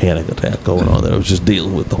mini panic attack going on that I was just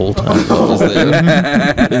dealing with the whole time I was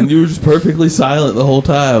there. And you were just perfectly silent the whole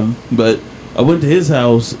time. But I went to his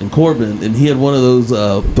house in Corbin, and he had one of those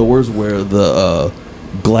doors where the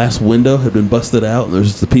glass window had been busted out, and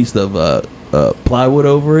there's just a piece of plywood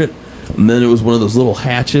over it, and then it was one of those little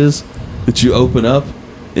hatches that you open up,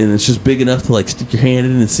 and it's just big enough to like stick your hand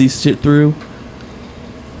in and see shit through.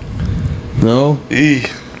 No.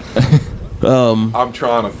 I'm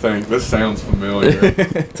trying to think. This sounds familiar.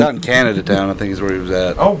 It's out in Canada Town, I think is where he was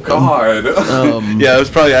at. Oh God. Yeah, it was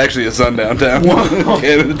probably actually a sundown town.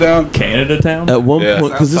 Canada Town. Canada Town? At one Yeah.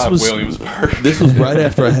 point, because Williamsburg. this was right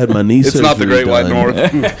after I had my knee It's surgery not the Great White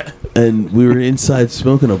done. North. And we were inside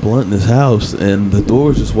smoking a blunt in his house, and the door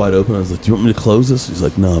was just wide open. I was like, do you want me to close this? He's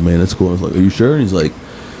like, no, man, it's cool. I was like, are you sure? And he's like,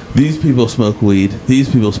 these people smoke weed, these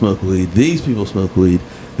people smoke weed, these people smoke weed,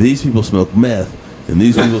 these people smoke meth, and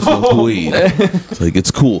these people smoke weed. It's like,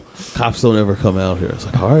 it's cool. Cops don't ever come out here. I was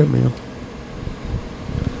like, all right, man.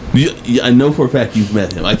 I know for a fact you've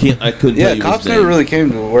met him. I couldn't tell you cops his never name. really came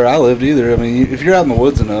to where I lived either. I mean, if you're out in the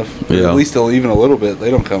woods enough, Yeah. at least even a little bit, they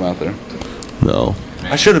don't come out there. No.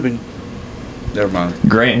 I should have been. Never mind.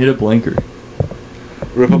 Grant hit a blinker.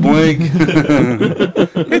 Rip a blink.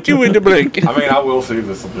 Hit you with the blink. I mean, I will see if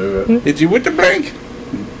this will do it. Hit you with the blink.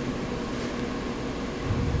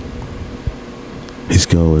 He's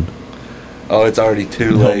going. Oh, it's already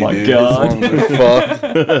too late, my dude. God. This one's fucked.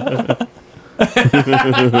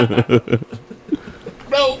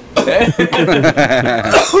 No.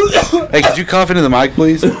 Hey, could you cough into the mic,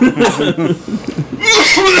 please?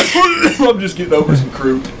 I'm just getting over some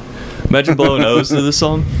croup. Imagine blowing O's to this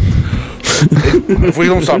song. If we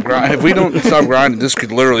don't stop grinding, this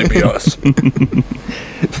could literally be us.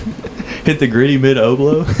 Hit the gritty mid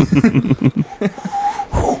oblo.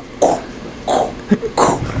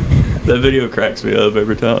 That video cracks me up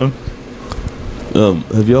every time.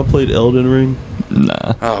 Have y'all played Elden Ring?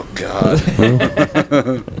 Nah. Oh God.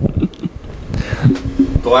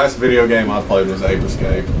 The last video game I played was Ape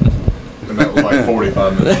Escape. And that was like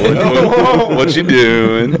 45 minutes long. What you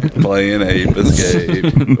doing? Playing Ape Escape.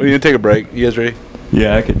 Are you gonna take a break? You guys ready?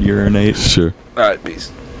 Yeah, I could urinate. Sure. All right,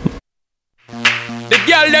 peace. The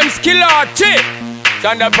girl them skill arty.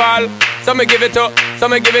 Thunderball. Some give it to,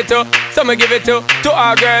 some give it to, some give it to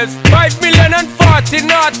our girls. 5 million and 40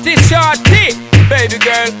 naughty shorty. Baby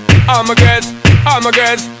girl, all my girls, all my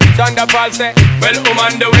girls. Thunderball say, well, I'm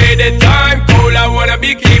on the way, the time cold, I wanna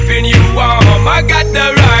be keeping you warm. I got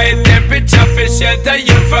the right temperature for shelter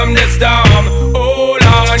you from the storm. Hold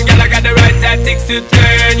on, girl, I got the right tactics to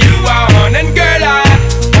turn you on. And girl, I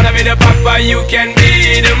wanna be the papa, you can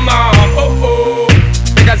be the mom. Oh, oh.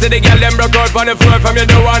 Because the girl them broke out on the floor. From you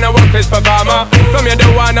don't wanna work this performer. From you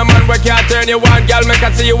don't want a man where can't turn you on. Girl, make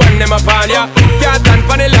I see you when them upon ya. Can't stand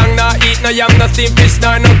for the long, nah. Eat no yam, no steamed fish,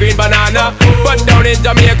 no green banana. But down in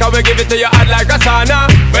Jamaica, we give it to you hot like a sauna.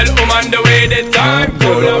 Well, I'm on the way, the time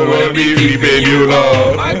cold, I wanna be keeping you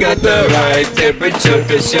warm. I got the right temperature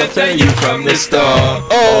to shelter you from the storm.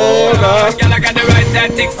 Oh, no. Girl, I got the right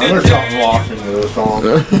tactics to There's something turn. lost into this song.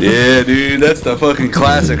 Yeah, dude, that's the fucking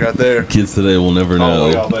classic right there. Kids today will never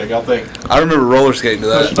know. Y'all think. I remember roller skating to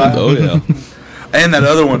that. Oh yeah. And that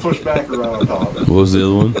other one. Push back around top. What was the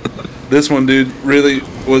other one? This one, dude, really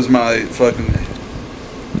was my fucking.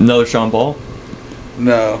 Another Sean Paul?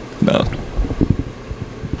 No. No.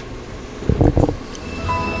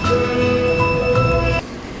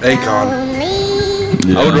 Akon.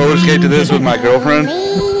 Yeah. I would roller skate to this with my girlfriend.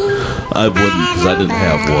 I wouldn't, because I didn't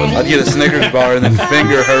have one. I'd get a Snickers bar and then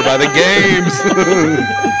finger her by the games.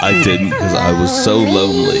 I didn't, because I was so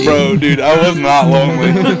lonely. Bro, dude, I was not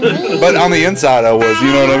lonely. But on the inside, I was.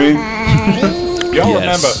 You know what I mean? Y'all Yes.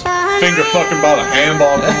 remember finger fucking by the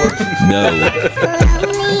handball court? No.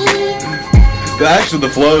 The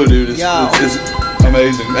flow, dude, is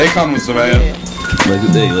amazing. Akon was the man. Like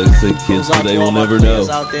I say, kids today will never know.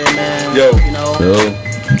 Yo. No.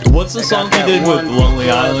 What's the song he did with Lonely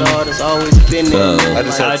Island? I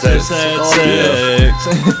just had sex. Sex.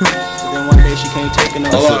 Then one day she can't take it no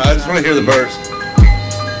Hold on, I just want to hear the verse.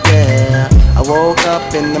 Yeah, I woke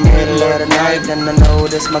up in the middle of the night and I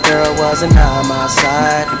noticed my girl wasn't by my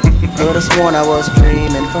side. Could've sworn I was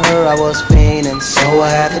dreaming, for her I was fiending, so I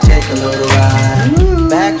had to take a little ride.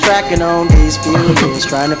 Backtracking on these few years,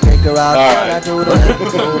 trying to figure out what I do to make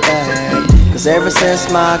it go back. Cause ever since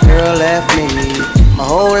my girl left me, my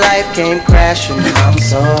whole life came crashing. I'm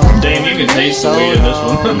so Damn, you can taste the weed in this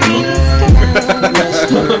one.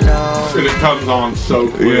 And it comes on so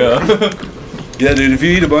quick. Yeah. Yeah, dude, if you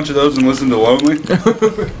eat a bunch of those and listen to Lonely,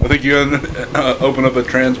 I think you're going to open up a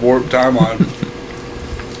transwarp timeline.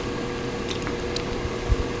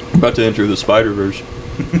 About to enter the Spider-Verse.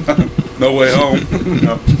 No Way Home.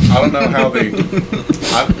 I don't know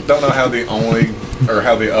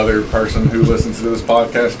how the other person who listens to this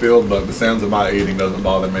podcast feels, but the sounds of my eating doesn't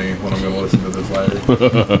bother me when I'm going to listen to this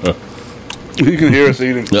later. You can hear us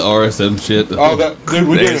eating. The RSM shit. Oh, that dude,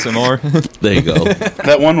 we did ASMR. There you go.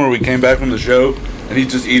 that one where we came back from the show and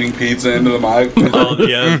he's just eating pizza into the mic. Oh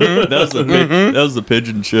yeah, that was the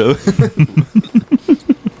pigeon show.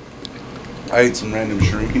 I ate some random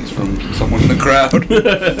shrinkies from someone in the crowd.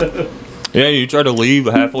 Yeah, you tried to leave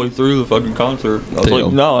halfway through the fucking concert. I was like,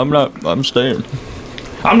 Damn. no, I'm not. I'm staying.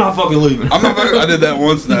 I'm not fucking leaving. I did that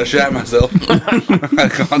once and I shat myself at a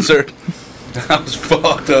concert. I was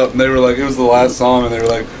fucked up, and they were like, it was the last song, and they were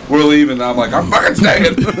like, we're leaving. And I'm like, I'm fucking staying.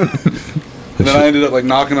 And then I ended up like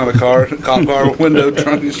knocking on a cop car window,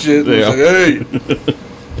 drunk as shit. And I was like, hey.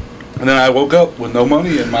 And then I woke up with no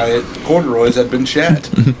money, and my corduroys had been shat.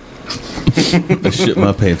 I shit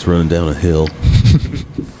my pants running down a hill.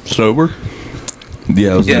 Sober?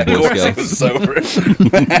 Yeah, I was Yeah, in the of Boy course Scouts. it was sober.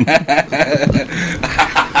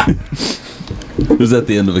 It was at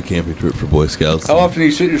the end of a camping trip for Boy Scouts. How often do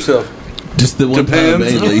you shit yourself? Just the one time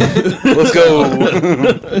Depends. mainly. Let's go.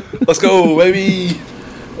 Let's go, baby.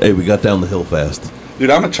 Hey, we got down the hill fast. Dude,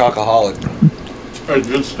 I'm a chocoholic. That's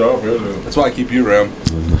good stuff, isn't it? That's why I keep you around.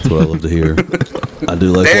 That's what I love to hear. I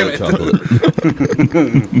do like Damn white it. chocolate.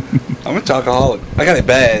 I'm a chocoholic. I got it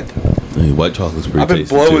bad. Hey, white chocolate's pretty I've been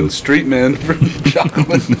tasty blowing too. street men for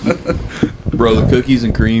chocolate. Bro, the cookies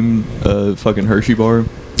and cream fucking Hershey bar.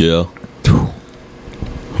 Yeah.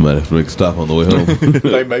 I might have to make a stop on the way home.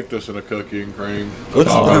 They make this in a cookie and cream.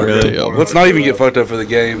 Really? Let's not even get fucked up for the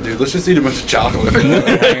game, dude. Let's just eat a bunch of chocolate.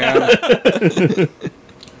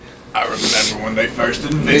 I remember when they first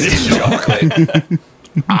invented chocolate.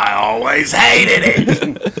 I always hated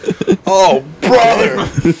it. Oh, brother.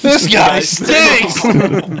 This guy stinks.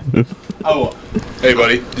 Oh, Hey,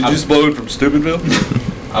 buddy. Did you just blow it from Stupidville?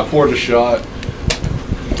 I poured a shot.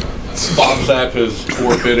 Bob Sapp has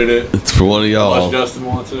forfeited it. It's for one of Unless y'all. Justin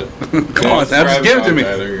wants it. Come on, Sam, just give it to me.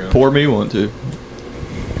 Okay, there you go. Pour me one too.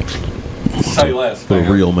 Say less. The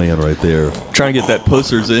real man right there Trying to get that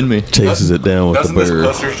pussers in me. chases it down with Doesn't the this bird.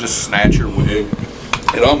 Buster's just snatch your wig?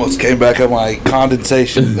 It almost came back on my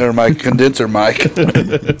condensation, or my condenser mic.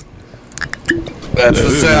 That's the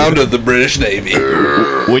sound of the British Navy.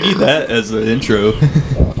 We need that as an intro.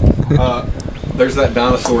 There's that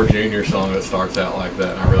Dinosaur Jr. song that starts out like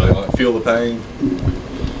that. And I really like. Feel the pain.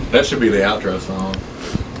 That should be the outro song.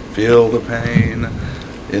 Feel the pain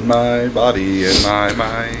in my body, in my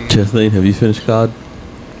mind. Chastain, have you finished COD?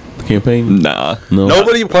 The campaign? Nah. No.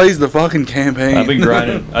 Nobody plays the fucking campaign. I've been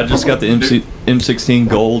grinding. I just got the M16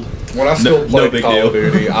 gold. When I still No played big Call deal. of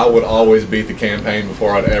Duty, I would always beat the campaign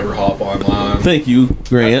before I'd ever hop online. Thank you,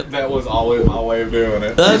 Grant. That was always my way of doing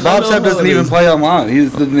it. I Bob know Sapp how doesn't it even is. play online. He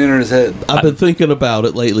just didn't enter his head. I've been thinking about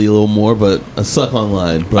it lately a little more, but I suck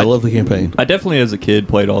online. But I love the campaign. I definitely, as a kid,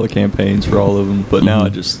 played all the campaigns for all of them, but now I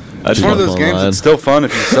It's just one of those games online. that's still fun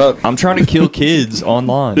if you suck. I'm trying to kill kids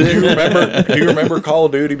online. Do you remember Call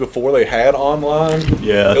of Duty before they had online?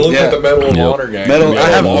 Yeah. It looked Yeah. like the Medal of Yep. Honor game. Metal, Yeah, I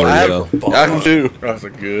have, Mario. I have two. That's a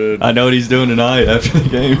good. I know what he's doing tonight after the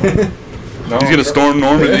game. No, He's gonna storm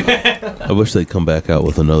Normandy. I wish they'd come back out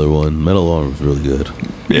with another one. Metal Arm was really good.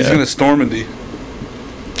 He's Yeah. gonna Stormandy.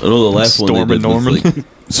 I know the last one Storm they and did was Norman. like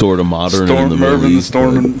sort of modern in Storm the Mervin, movie. the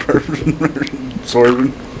Storm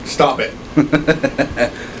Sorvin. Stop it.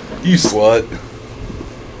 You slut.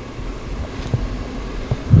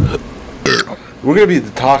 We're gonna be at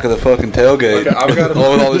the talk of the fucking tailgate. Okay, I've got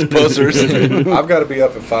Along with all these posters. I've got to be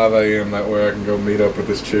up at 5 a.m. That way I can go meet up with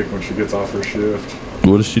this chick when she gets off her shift.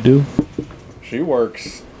 What does she do? She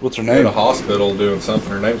works What's her at name? a hospital doing something.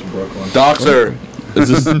 Her name's Brooklyn. Doxer. Is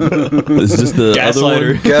this the other one?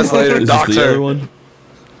 Gaslighter. Gaslighter. Is this the other Doxer. one?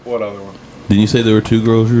 What other one? Didn't you say there were two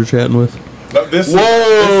girls you were chatting with? No, this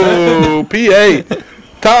Whoa! PA.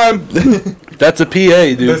 Time. That's a PA,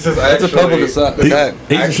 dude. This is That's a public actually- attack.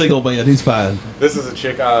 He's a Actually- single man. He's fine. This is a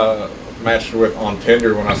chick I matched with on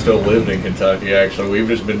Tinder when I still lived in Kentucky. Actually, we've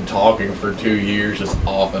just been talking for 2 years, just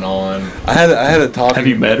off and on. I had a talking. Have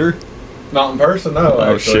you met her? Not in person, no.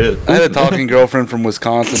 Oh, actually. shit. I had a talking girlfriend from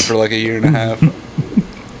Wisconsin for like a year and a half.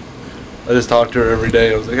 I just talked to her every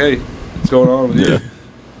day. I was like, "Hey, what's going on with you?"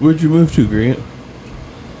 Where'd you move to, Grant?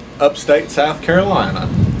 Upstate South Carolina,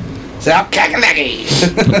 South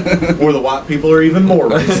Kakalaki. where the white people are even more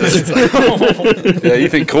racist. Yeah, you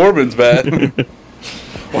think Corbin's bad?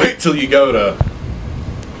 Wait till you go to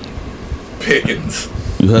Pickens.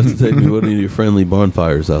 You'll have to take me to one of your friendly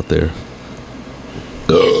bonfires out there.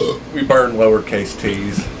 We burn lowercase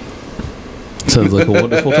t's. Sounds like a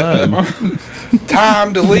wonderful time.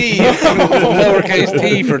 Time to leave. Lowercase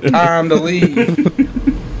t for time to leave.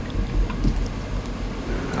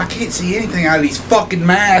 I can't see anything out of these fucking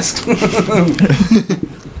masks.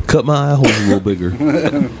 Cut my eye hole a little bigger.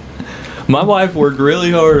 My wife worked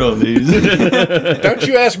really hard on these. Don't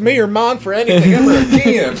you ask me or mine for anything ever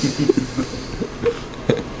again.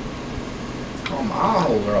 Oh, my eye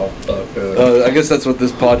holes are all fucked up. I guess that's what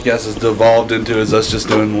this podcast has devolved into, is us just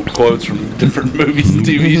doing quotes from different movies and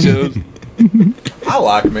TV shows. I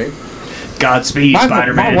like me. Godspeed,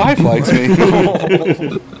 Spider-Man. My wife likes me.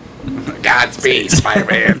 Godspeed,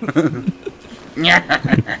 Spider-Man.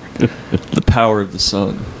 The power of the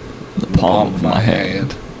sun. The palm of my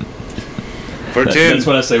hand. For 10, That's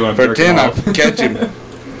what I say when I'm for jerking 10, I'll off. catch him.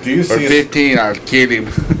 Do you For see 15, I'll kill him.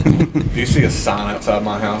 do you see a sign outside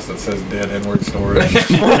my house that says dead inward storage?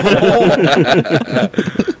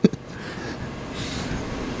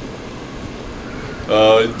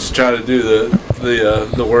 Just try to do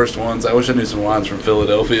the worst ones. I wish I knew some lines from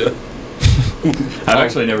Philadelphia. I've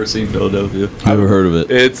actually never seen Philadelphia. Never heard of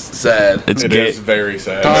it. It's sad. It's It gay. is very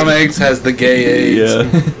sad. Tom Hanks has the gay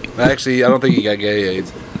AIDS. Yeah. Actually, I don't think he got gay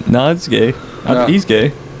AIDS. No, it's gay. No. He's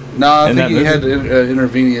gay. No, I In think that he had movie?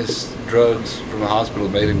 intravenous drugs from the hospital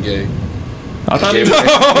that made him gay. I thought he was,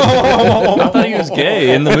 I thought he was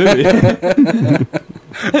gay in the movie.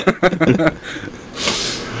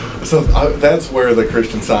 So that's where the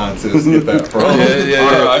Christian Scientists get that from. Yeah.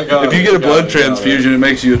 All right, got If you it, get a got blood it, transfusion, it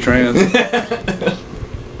makes you a trans.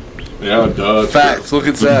 Yeah, it does. Facts. Look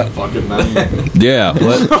at that. Fucking name. Yeah,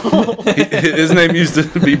 what? His name used to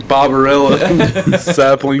be Barbarella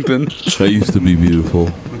Saplington. I used to be beautiful.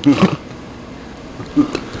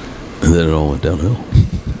 And then it all went downhill.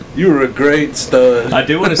 You were a great stud. I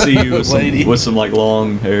do want to see you with some like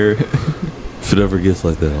long hair. If it ever gets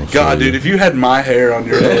like that, I'll show God, you. dude, if you had my hair on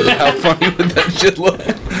your head, how funny would that shit look?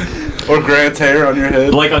 Or Grant's hair on your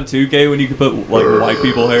head? Like on 2K when you could put like white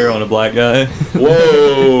people hair on a black guy.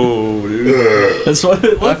 Whoa, dude. That's what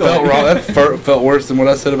it I looked felt like. wrong. That felt worse than what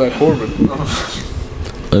I said about Corbin.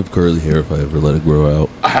 I have curly hair if I ever let it grow out.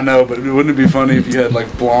 I know, but wouldn't it be funny if you had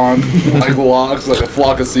like blonde, like locks, like a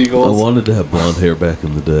flock of I seagulls? wanted to have blonde hair back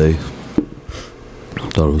in the day.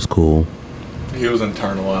 Thought it was cool. He was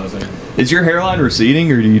internalizing. Is your hairline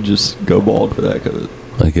receding or do you just go bald for that? Cause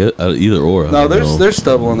I get either or. I No, don't know. there's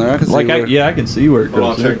stubble in there. I can see like where- I can see where it Hold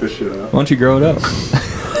on, goes. check this shit out. Why don't you grow it up?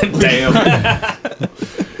 Damn.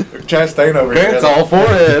 Chastain over here. Grant's all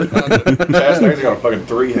forehead. Chastain's got a fucking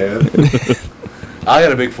 3 head. I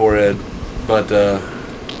got a big forehead, but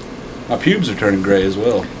my pubes are turning gray as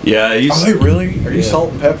well. Yeah, he's. Are they really? Are you Yeah.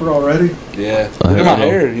 salt and pepper already? Yeah. I Look at my have-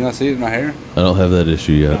 hair. You not see it in my hair? I don't have that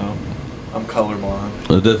issue yet. No. I'm colorblind.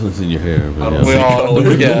 I've definitely seen your hair. But I don't We yeah. all,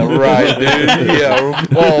 yeah, right, dude. Yeah.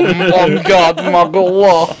 Oh God, my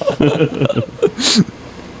God.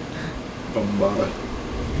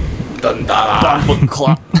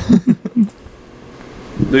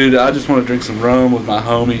 Dude, I just want to drink some rum with my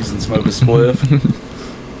homies and smoke a spliff.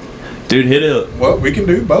 Dude, Well, we can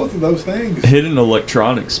do both of those things. hit an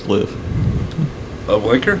electronic spliff. A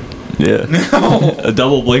blinker? Yeah. A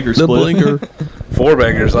double blinker The split. blinker. 4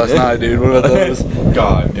 bangers last night, dude. What about those?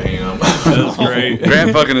 God damn. That was great.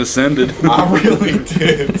 Grant fucking ascended. I really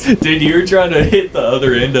did. Dude, you were trying to hit the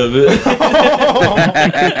other end of it.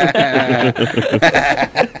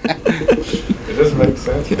 It doesn't make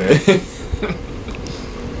sense, man.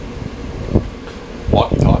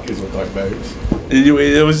 Walkie-talkies look like babes.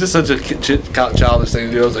 It was just such a childish thing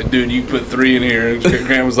to do. I was like, dude, you put 3 in here. And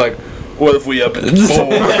Grant was like, what if we up it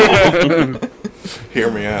to 4? Hear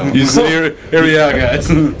me out. You see, hear me out, guys.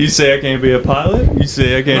 You say I can't be a pilot? You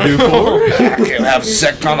say I can't do 4? I can't have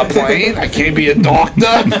sex on a plane. I can't be a doctor.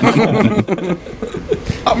 I'm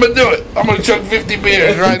gonna do it. I'm gonna chug 50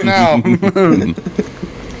 beers right now.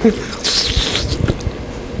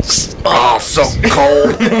 Oh, so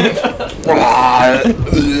cold.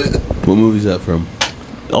 What movie's that from?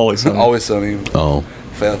 Always something. Always sunny. Oh,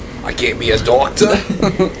 I can't be a doctor.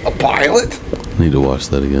 A pilot. I need to watch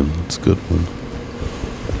that again. It's a good one.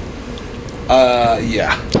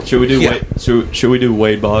 Yeah. Should we do Yeah. should we do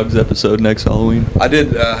Wade Boggs episode next Halloween? I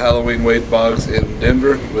did Halloween Wade Boggs in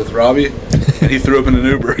Denver with Robbie, and he threw up in an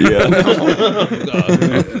Uber. Yeah.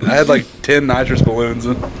 I had like 10 nitrous balloons.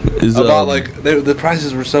 I bought the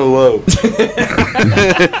prices were so low.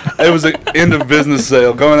 It was an end of business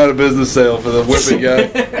sale, going out of business sale for the Whippet guy.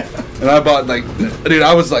 And I bought dude,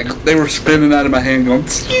 I was like, they were spinning out of my hand going,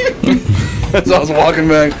 as I was walking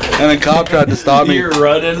back, and a cop tried to stop me. You're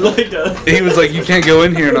running like a... He was like, you can't go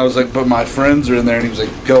in here, and I was like, but my friends are in there, and he was like,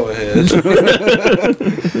 go ahead.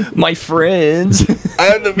 My friends. I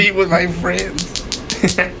had to meet with my friends.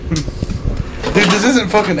 Dude, this isn't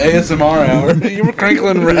fucking ASMR hour. You were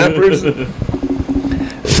crinkling rappers.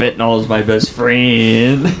 Fentanyl is my best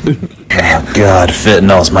friend. Oh God,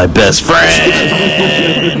 fentanyl's my best friend.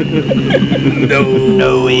 No,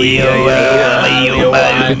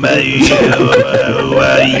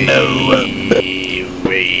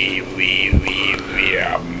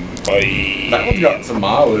 That one's got some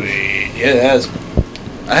mileage. Yeah, it has.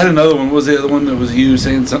 I had another one. What was the other one that was you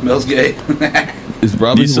saying something else gay? Is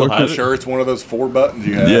Robbie working? I'm sure it's one of those 4 buttons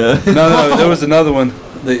you have. Yeah. No, there was another one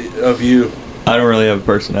of you. I don't really have a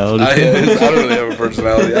personality. I don't really have a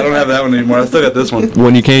personality. I don't have that one anymore. I still got this one.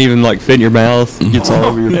 When you can't even like fit in your mouth, it gets all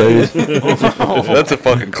over your face. That's a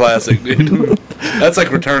fucking classic, dude. That's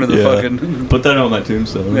like Return of the fucking. Put that on my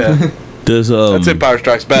tombstone. Yeah. That's Empire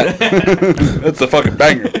Strikes Back. That's the fucking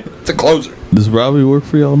banger. It's a closer. Does Robbie work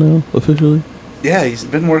for y'all now officially? Yeah, he's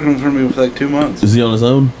been working for me for like 2 months. Is he on his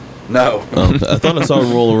own? No. Oh, I thought I saw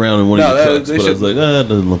him roll around in one of your trucks, but I was like, that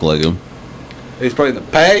doesn't look like him. He's probably in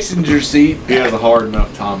the passenger seat. He has a hard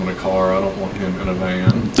enough time in a car. I don't want him in a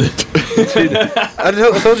van. Dude, I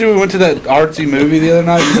told you we went to that artsy movie the other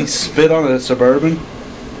night and he spit on a Suburban.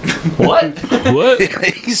 What? What?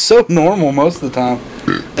 He's so normal most of the time.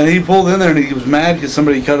 And he pulled in there and he was mad because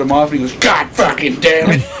somebody cut him off and he goes, God fucking damn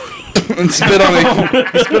it. And spit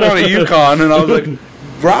on a Yukon. And I was like,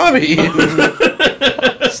 Robbie,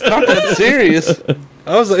 it's not that serious.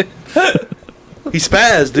 I was like, he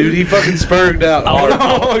spazzed, dude. He fucking spurged out.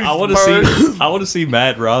 I want to see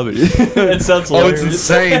Mad Robbie. It sounds hilarious. Oh, it's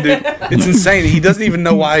insane, dude. It's insane. He doesn't even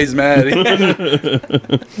know why he's mad.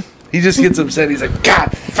 He just gets upset. He's like,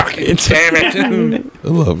 God fucking damn it. I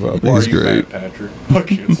love Robbie. Why He's are you great. mad, Patrick? I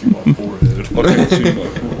can't see my forehead.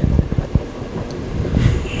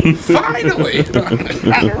 Finally! I'm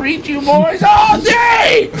trying to reach you boys all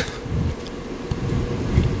day!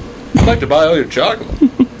 I'd like to buy all your chocolate.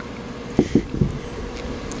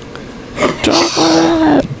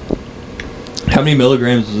 How many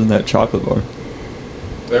milligrams was in that chocolate bar?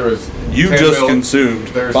 There was You 10 just consumed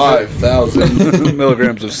there's 5,000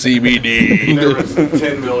 milligrams of CBD. There was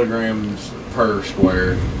 10 milligrams per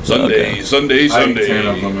square. Sunday. I ate 10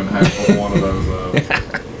 of them and half of one of those.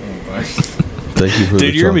 Thank you for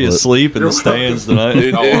Dude, the you're gonna be chocolate. asleep in the stands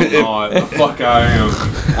tonight. No, I'm not. The fuck I am.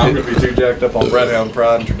 I'm gonna be too jacked up on Red Hound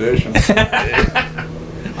Pride and Tradition.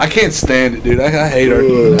 I can't stand it, dude. I hate our.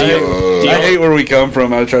 I hate where we come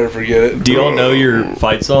from. I try to forget it. Do y'all know your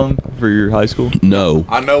fight song for your high school? No.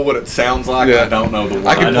 I know what it sounds like. Yeah. I don't know the words.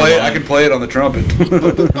 I can know play it. mine. I can play it on the trumpet.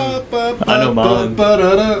 I know mine.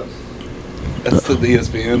 That's the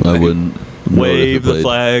ESPN. I wouldn't. know it if Wave it the played.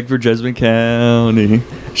 flag for Jessamine County.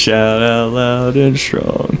 Shout out loud and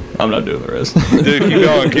strong. I'm not doing the rest. Dude, keep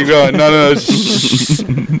going. Keep going. No.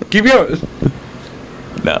 Keep going.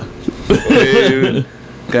 No. Dude,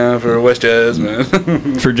 going for West Jasmine.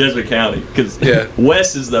 For Jessamine County, because Yeah.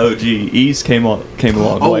 West is the OG. East came a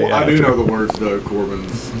long way I after. do know the words to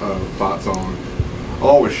Corbin's fight song.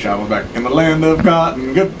 Always shout back in the land of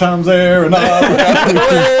cotton, good times there, and all.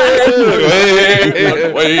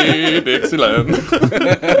 Way, Dixieland.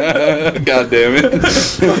 God damn it.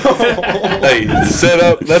 Hey, set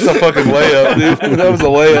up. That's a fucking layup, dude. That was a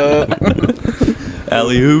layup.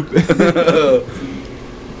 Alley hoop.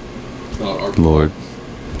 Lord.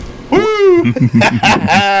 Woo!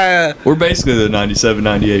 We're basically the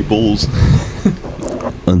 97-98 Bulls.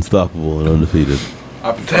 Unstoppable and undefeated.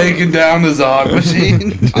 I prefer, Taking down the Zog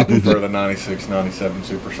machine. I prefer the 96-97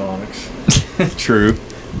 Supersonics. True.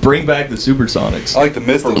 Bring back the Supersonics. I like the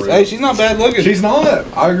Mystics. For real. Hey, she's not bad looking. She's not.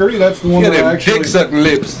 I agree. That's the one She that got I them actually. dick sucking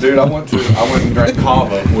lips. Dude, I went and drank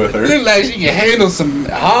kava with her. Look like she can handle some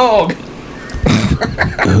hog.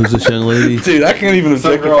 Who's this young lady? Dude, I can't even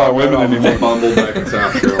Some girl objectify I went women on anymore. Bumble back in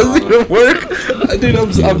South Doesn't Carolina. even work. Dude,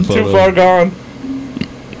 I'm too photo. far gone.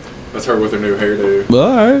 That's her with her new hairdo.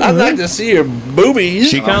 Alright. I'd like to see her boobies.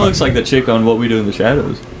 She kind of looks like the chick on What We Do in the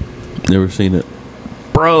Shadows. Never seen it.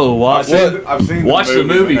 Bro, watch it. I've seen Watch the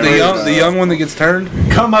movie. but The never- young one that gets turned.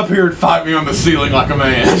 Come up here and fight me on the ceiling like a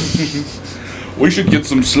man. We should get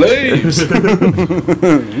some slaves.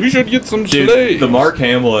 We should get some Dude, slaves. the Mark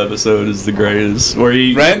Hamill episode is the greatest. Where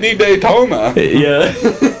he. Randy Daytona. Yeah.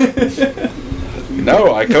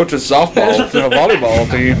 No, I coach a softball to a volleyball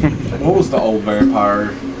team. What was the old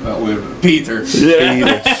vampire that lived? Peter.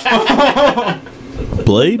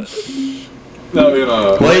 Blade? No,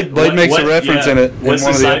 in Blade makes a reference in it. In Wesley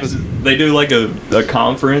one of the Snipes, episodes. they do like a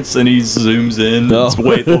conference and he zooms in. Oh. It's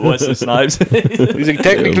Wesley Snipes. He's like,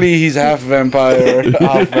 technically, he's half vampire,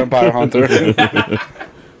 half vampire hunter.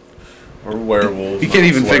 or werewolves. He can't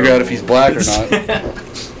even figure out if he's black or not.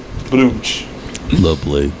 Bloomch. Love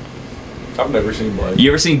Blade. I've never seen Blade. You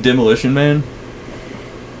ever seen Demolition Man?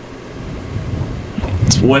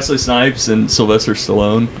 It's Wesley Snipes and Sylvester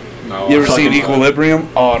Stallone. No, You ever seen Equilibrium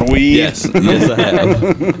on weed? Yes, yes, I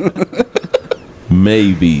have.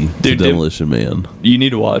 Maybe Dude, Demolition Man. You need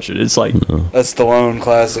to watch it. It's like A Stallone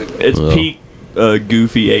classic. it's peak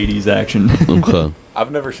goofy 80s action. Okay.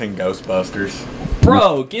 I've never seen Ghostbusters.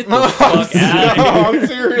 Bro, get the fuck out No, of here. I'm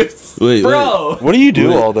serious. Wait, Bro. What do you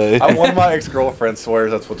do all day? One of my ex-girlfriends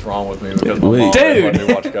swears that's what's wrong with me because my Wait. mom Dude. let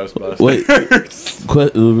me watch Ghostbusters. wait.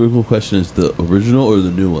 The real question is the original or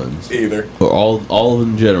the new ones, Either. or all of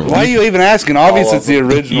them in general? Why are you even asking? Obviously, it's the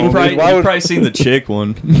original. You've probably, dude. Why you've would? probably seen the chick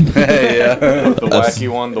one. Hey, yeah. The wacky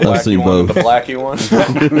one, the I've wacky seen one, both. the blacky one.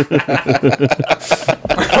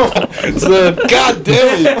 So, God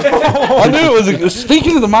damn it! I knew it was.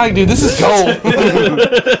 Speaking of the mic, dude, this is gold.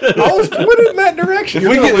 I was pointed in that direction.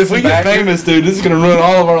 If we get famous, dude, this is gonna ruin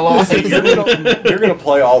all of our lives. You're gonna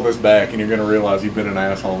play all this back, and you're gonna realize you've been an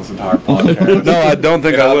asshole this entire podcast. No, I don't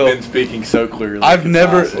think And I I've will. been speaking so clearly. I've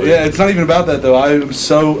never. concisely. Yeah, it's not even about that though. I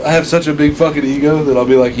have such a big fucking ego that I'll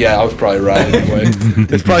be like, yeah, I was probably right anyway.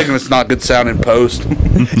 It's probably gonna not good sound in post.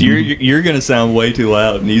 You're gonna sound way too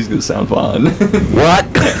loud, and he's gonna sound fine. What?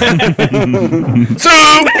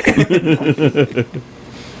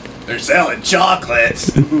 They're selling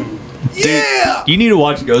chocolates. Yeah. You need to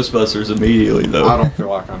watch Ghostbusters immediately, though. I don't feel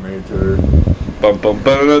like I need to. Bum, bum,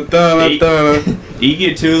 ba-da-da-da-da. You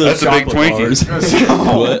get two of those That's a big chocolate Twinkie. bars.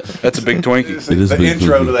 What? That's a big Twinkie. See, is the big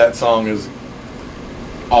intro Twinkie. to that song is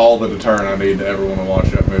all the deterrent I need to ever want to watch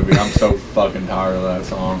that movie. I'm so fucking tired of that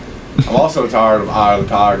song. I'm also tired of Eye of the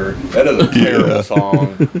Tiger. That is a terrible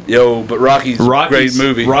song. Yo, but Rocky's great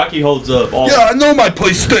movie. Rocky holds up. All Yeah, I know my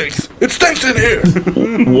place stinks. It stinks in here.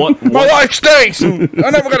 My life stinks. I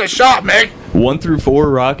never got a shot, Mick. 1 through 4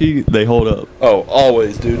 Rocky, they hold up. Oh,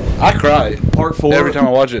 always, dude. I cry Part 4 every time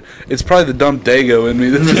I watch it. It's probably the dumb Dago in me.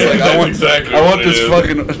 That's just like, I want what this it is.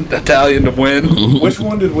 fucking Italian to win. Which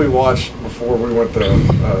one did we watch before we went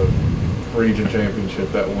to region championship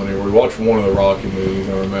that one year? We watched one of the Rocky movies,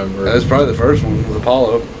 I remember. That's probably the first one with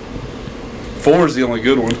Apollo. 4 is the only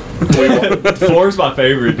good one. 4 is my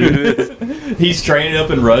favorite, dude. He's training up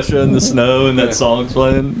in Russia in the snow, and that song's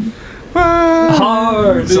playing.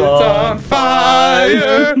 Hearts on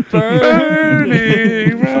fire,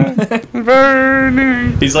 burning,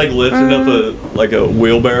 burning. He's like lifting up a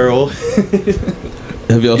wheelbarrow.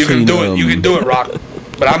 Have y'all You seen? can do it. You can do it, Rock.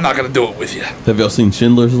 But I'm not gonna do it with you. Have y'all seen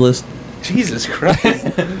Schindler's List? Jesus Christ!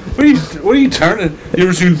 What are you turning? You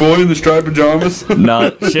ever seen Boy in the Striped Pajamas?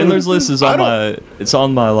 Nah, Schindler's List is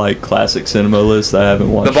on my like classic cinema list that I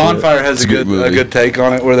haven't watched. The Bonfire has a good take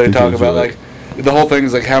on it where they talk about like the whole thing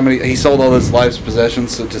is like how many he sold all his life's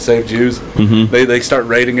possessions to save Jews. Mm-hmm. They start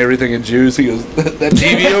rating everything in Jews. He goes that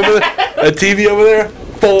TV over there,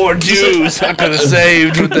 4 Jews I could have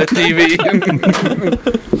saved with that TV.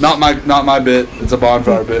 not my bit. It's a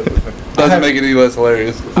Bonfire bit. Doesn't make it any less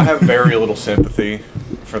hilarious. I have very little sympathy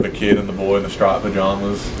for the kid and the boy in the striped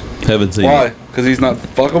pajamas. Haven't seen. Why? It. Because he's not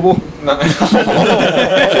fuckable? No.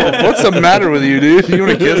 What's the matter with you, dude? You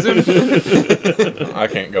want to kiss him? I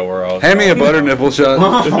can't go where I was. Hand me a butter nipple shot.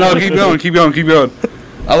 No, keep going.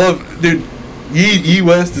 I love, dude. Yee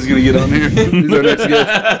West is gonna get on here. He's our next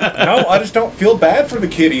guest. No, I just don't feel bad for the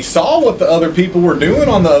kid. He saw what the other people were doing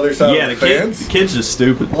on the other side Yeah, of the fence. the kid's just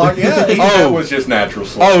stupid. Like, yeah, that was just natural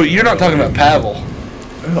selection. Oh, you're not talking about Pavel.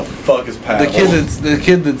 Who the fuck is Pavel? The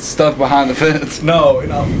kid that's stuck behind the fence. No,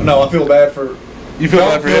 I feel bad for. You feel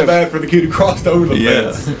bad for him? bad for the kid who crossed over the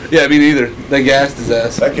Yeah. fence. Yeah, me neither. They gassed his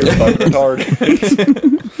ass. That kid's fucking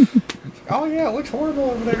retarded. Oh yeah, it looks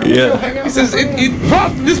horrible over there. Let's go hang out He with says, my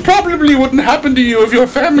friends. this probably wouldn't happen to you if your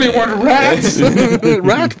family weren't rats.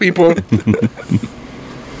 Rat people.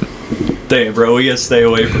 Damn, bro, we gotta stay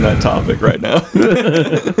away from that topic right now.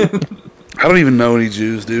 I don't even know any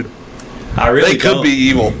Jews, dude. I really They could don't. be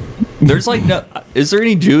evil. There's like no. Is there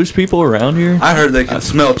any Jewish people around here? I heard they can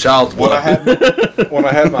smell child's When blood.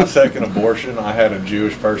 I had my second abortion, I had a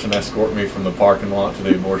Jewish person escort me from the parking lot to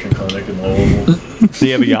the abortion clinic in Louisville. Do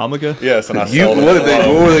you have a yarmulke? Yes, and I You- sold it. what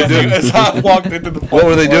were they doing? As I walked into the What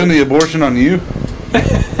were they doing? The abortion on you?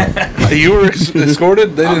 You were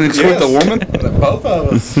escorted? They didn't escort the woman? Both of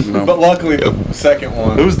us. No. But luckily, the second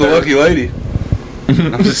one. Who's the lucky lady?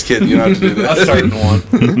 I'm just kidding. You don't have to do that. A certain one.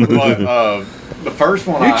 But the first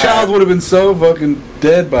one, Your child would have been so fucking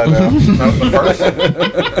dead by now. No, the first,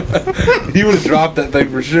 He would have dropped that thing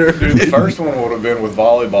for sure. dude, the first one would have been with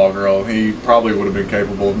Volleyball Girl. He probably would have been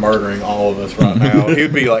capable of murdering all of us right now.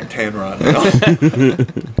 He'd be like 10 right now.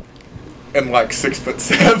 And like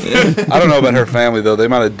 6'7". I don't know about her family though. They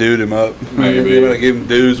might have dude him up. Maybe. They might have gave him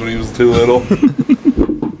dues when he was too little.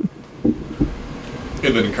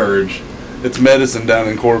 And then encourage It's medicine down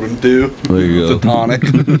in Corbin too. There you It's a go. tonic.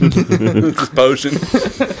 It's a potion.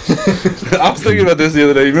 I was thinking about this the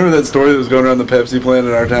other day. You remember that story that was going around the Pepsi plant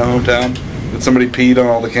in our hometown? That somebody peed on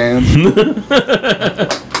all the cans?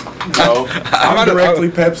 No, I'm directly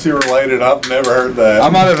Pepsi related. I've never heard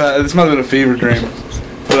that. This might have been a fever dream.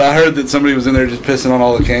 But I heard that somebody was in there just pissing on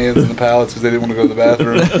all the cans and the pallets because they didn't want to go to the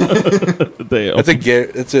bathroom.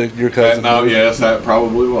 It's your cousin. Oh, yes, that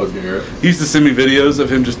probably was Garrett. He used to send me videos of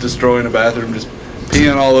him just destroying a bathroom, just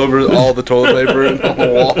peeing all over all the toilet paper and all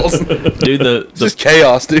the walls. Dude, just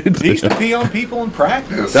chaos, dude. He used to pee on people in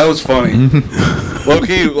practice. That was funny. Low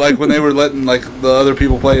key, like when they were letting like the other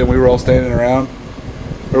people play and we were all standing around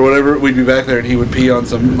or whatever, we'd be back there and he would pee on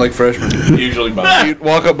some like freshman. Usually boner. He'd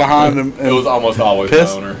walk up behind him and It was almost always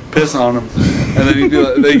boner. piss on him, and then he'd be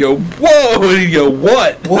like, they'd go, "Whoa!" and he'd go,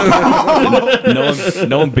 "What?"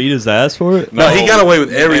 No one beat his ass for it. No, he got away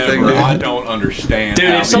with everything. Never. Dude. I don't understand. Dude,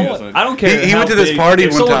 how if he someone, doesn't. I don't care. He how went to this big, party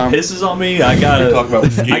if one someone time. pisses on me, You're talking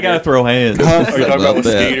about Skeeter. I gotta throw hands. Are you talking about with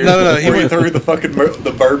that. Skeeter? No, he Where went threw the fucking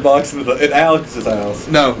the bird box at Alex's house.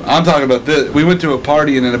 No, I'm talking about this. We went to a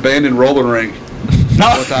party in an abandoned roller rink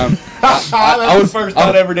one time. I was the first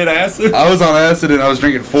time I ever did acid. I was on acid and I was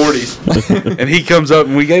drinking 40s, and he comes up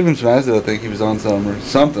and we gave him some acid. I think he was on some or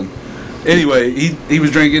something. Anyway, he was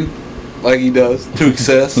drinking like he does to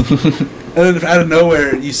excess, and then out of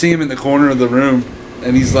nowhere you see him in the corner of the room,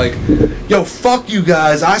 and he's like, "Yo, fuck you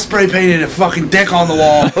guys! I spray painted a fucking dick on the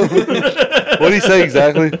wall." What did he say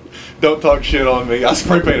exactly? Don't talk shit on me. I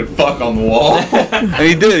spray painted fuck on the wall. And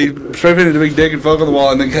he did. He spray painted a big dick and fuck on the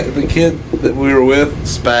wall, and the kid that we were with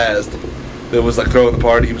spazzed. That was like throwing the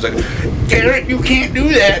party. He was like, "Garrett, you can't do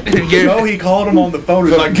that." And You know, he called him on the phone.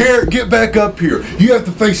 He's like, Garrett, get back up here. You have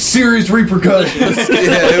to face serious repercussions. Yeah,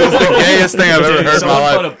 it was the gayest thing I've ever heard in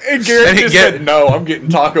my life. And Garrett And he just get- said, no, I'm getting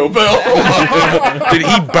Taco Bell. Dude,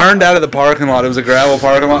 he burned out of the parking lot. It was a gravel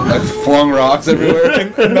parking lot, like flung rocks everywhere.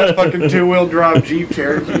 And that fucking two-wheel drive Jeep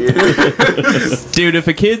Cherokee. Dude, if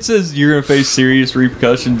a kid says you're gonna face serious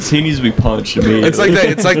repercussions, he needs to be punched immediately. It's like that.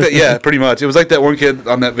 It's like that. Yeah, pretty much. It was like that one kid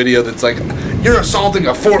on that video that's like, "You're assaulting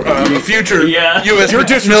a future Yeah. U.S. You're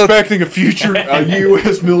disrespecting a future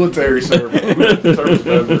U.S. military service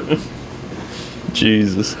member.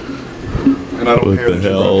 Jesus. And I don't What care the that you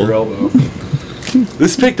hell? broke your elbow.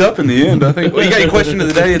 This picked up in the end. I think. Well, you got your question of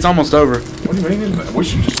the day? It's almost over. What do you mean? We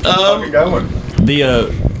should just keep fucking going.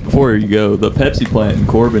 Before you go, the Pepsi plant and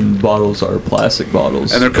Corbin bottles are plastic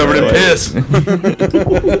bottles, And they're covered in piss. They've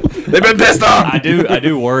been pissed on. I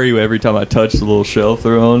do worry every time I touch the little shelf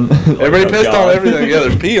they're on. Like, Everybody oh, pissed God. on everything. Yeah,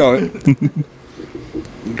 there's pee on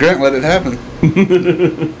it. Grant let it happen.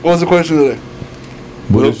 What was the question of the day?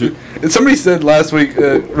 What is your, And somebody said last week,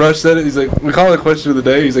 Rush said it, he's like, we call it a question of the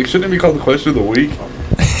day. He's like, shouldn't it be called the question of the week?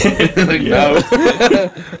 Like, no.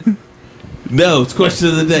 no, it's question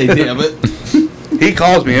of the day, damn it. He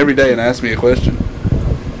calls me every day and asks me a question.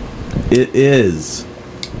 It is.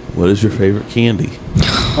 What is your favorite candy?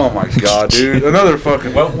 Oh my god, dude. Another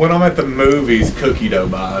fucking... Well, when I'm at the movies, cookie dough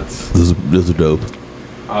bites. Those are dope.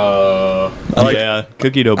 Yeah,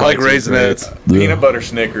 cookie dough. I like bites are great. Raisinets. Peanut butter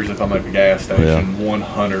Snickers if I'm at the gas station. Yeah.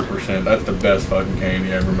 100%. That's the best fucking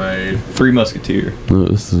candy ever made. Three Musketeer.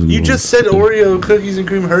 This is a good You one. just said Oreo cookies and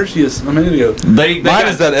cream Hershey's a minute ago. They Mine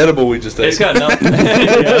is that edible we just ate. It's got nothing.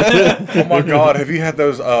 Oh my god, have you had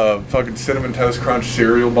those fucking Cinnamon Toast Crunch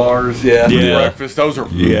cereal bars? Yeah. For Yeah. breakfast? Those are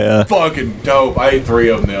Yeah. fucking dope. I ate 3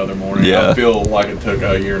 of them the other morning. Yeah. I feel like it took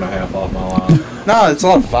a year and a half off my life. Nah, it's a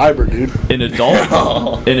lot of fiber, dude. In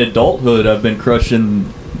adulthood, I've been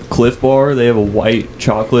crushing Cliff Bar. They have a white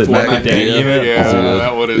chocolate Macadamia. macadamia in it. Yeah, Oh,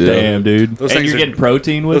 that one is damn, dude. Those And things you're are- getting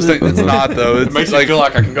protein with Those it. things, it's not though. It's It makes like me feel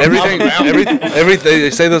like I can go everything. pop 'em out. Everything. They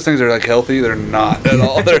say those things are like healthy. They're not at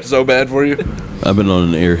all. They're so bad for you. I've been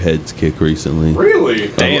on an Airheads kick recently. Really?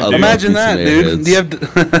 Damn, I dude. love Imagine me that, some dude. Airheads. Do you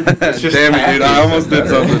have? just Damn it, dude! I happy. almost did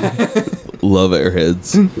something. Love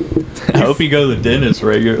Airheads. I hope you go to the dentist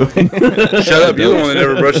regularly. Shut up! You're the one that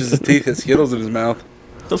never brushes his teeth. Has Skittles in his mouth.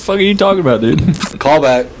 What the fuck are you talking about, dude?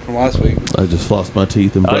 Callback from last week. I just flossed my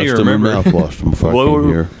teeth and I don't brushed even them and remember. mouthwashed them before What I came were-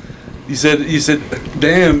 here. You said,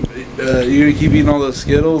 damn, you gonna keep eating all those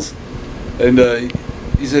Skittles? And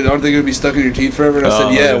you said, aren't they gonna be stuck in your teeth forever? And I said, Oh,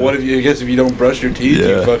 yeah. yeah. What if you? I guess if you don't brush your teeth, you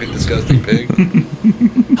Yeah. fucking disgusting pig.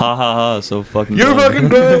 Ha ha ha! So fucking. You're dumb. fucking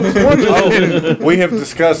gross. Oh, we have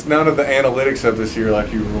discussed none of the analytics of this year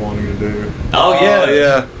like you were wanting to do. Oh yeah,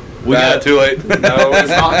 yeah. We Nah, got too late. No, it's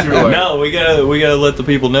not too late. No, we gotta let the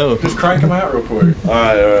people know. Just crank them out real quick. All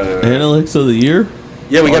right. Analytics of the year?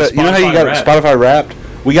 Yeah, we Or got. You know how you Spotify got Wrapped. Spotify Wrapped?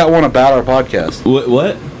 We got one about our podcast.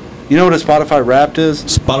 What? You know what a Spotify Wrapped is?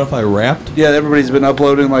 Spotify Wrapped? Yeah, everybody's been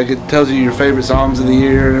uploading, like, it tells you your favorite songs of the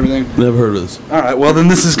year and everything. Never heard of this. Alright, well, then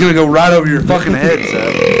this is going to go right over your fucking head,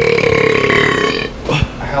 Seth.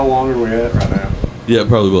 How long are we at right now? Yeah, it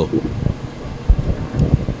probably will.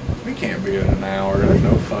 We can't be at an hour. There's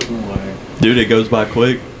no fucking way. Dude, it goes by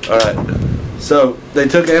quick. Alright. So, they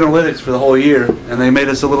took analytics for the whole year, and they made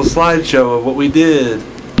us a little slideshow of what we did.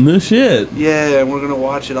 No shit. Yeah, and we're going to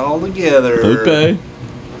watch it all together. Okay.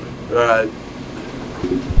 Alright.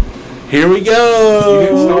 Here we go! You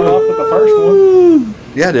didn't start off with the first one.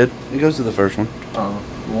 Yeah, I did. It goes to the first one. Oh,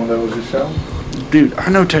 the one that was just shown? Dude, I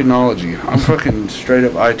know technology. I'm fucking straight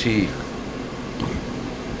up IT.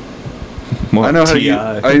 More I know how to TI.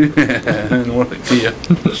 use... More like TI.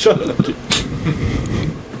 Shut up, dude.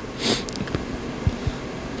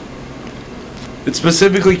 It's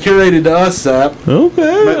specifically curated to us, Sap.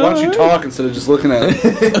 Okay. Why don't you talk instead of just looking at it?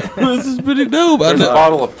 This is pretty dope. There's a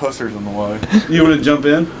bottle of pussers on the way. You want to jump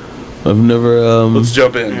in? I've never. Let's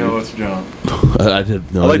jump in. Yeah, let's jump. I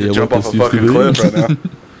had no I like idea to jump what off a this used to fucking be. cliff right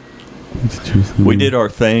now. We did our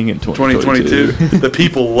thing in 2022. 2022. The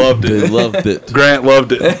people loved They it. loved it. Grant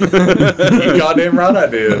loved it. You goddamn right I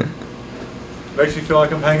did. Makes me feel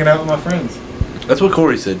like I'm hanging out with my friends. That's what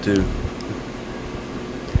Corey said too.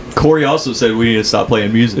 Corey also said we need to stop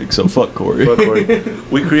playing music, so fuck Corey. Fuck Corey.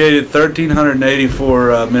 We created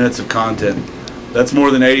 1,384 minutes of content. That's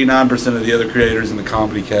more than 89% of the other creators in the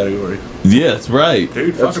comedy category. Yeah, that's right.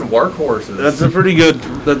 Dude, fucking workhorses. That's a pretty good.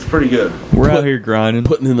 That's pretty good. We're out here grinding.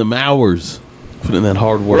 Putting in them hours. Putting in that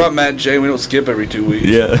hard We're work. not Matt and Jay. We don't skip every 2 weeks.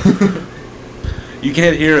 Yeah. You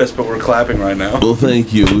can't hear us, but we're clapping right now. Well,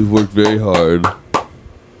 thank you. We've worked very hard.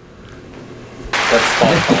 That's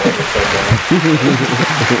Spotify.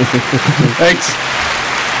 Thanks.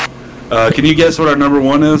 Can you guess what our number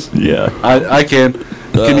one is? Yeah. I can.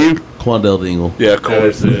 Can you? Quandale Dingle. Yeah, of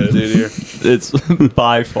course. That is Dude, here. It's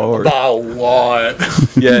by far. By a lot.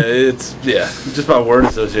 Yeah, it's just by word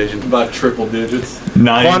association. By triple digits.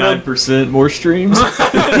 99% more streams.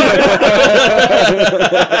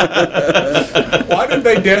 Why did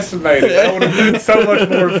they decimate it? That would have been so much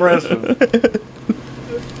more impressive.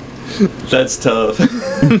 That's tough.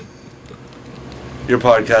 Your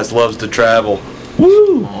podcast loves to travel.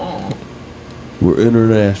 Woo! We're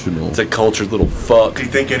international. It's a cultured little fuck. Do you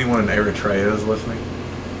think anyone in Eritrea is listening?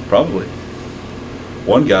 Probably.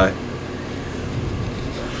 One guy.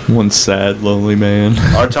 One sad, lonely man.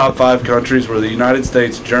 Our top 5 countries were the United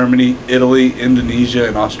States, Germany, Italy, Indonesia,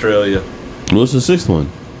 and Australia. What's the 6th one?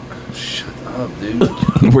 Shut up,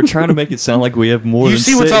 dude. We're trying to make it sound like we have more You than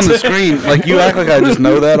see what's 6. on the screen? Like, you act like I just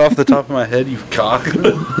know that off the top of my head, you cock.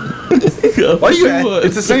 Why do you act?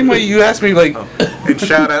 It's the same way you asked me, like... And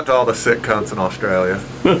shout out to all the sick cunts in Australia.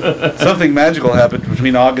 Something magical happened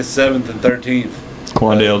between August 7th and 13th.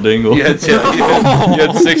 Quandale Dingle. You had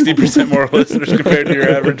 60% more listeners compared to your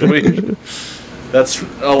average week. That's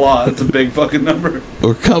a lot. That's a big fucking number.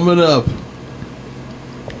 We're coming up.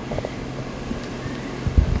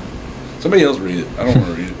 Somebody else read it. I don't want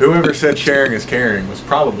to read it. Whoever said sharing is caring was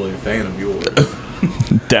probably a fan of yours.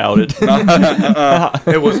 Doubt it.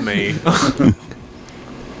 It was me.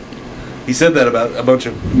 He said that about a bunch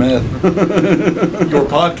of meth. Your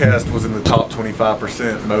podcast was in the top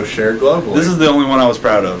 25% most shared globally. This is the only one I was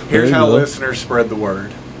proud of. Here's There how you go. listeners spread the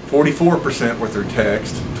word. 44% were through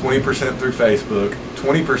text, 20% through Facebook,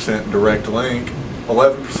 20% direct link,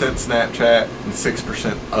 11% Snapchat, and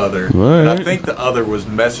 6% other. And I Right. think the other was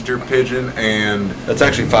Messenger Pigeon and That's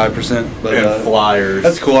actually 5%. But flyers.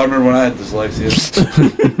 that's cool. I remember when I had dyslexia.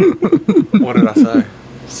 What did I say?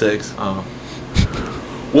 6. Oh.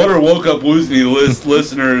 What are woke up Woosney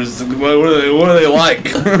listeners? What are they like?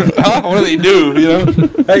 What do they do? You know,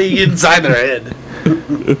 how do you get inside their head?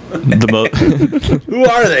 Who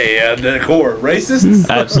are they at the core? Racists?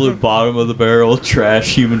 Absolute bottom of the barrel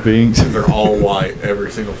trash human beings. They're all white, every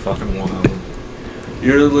single fucking one of them.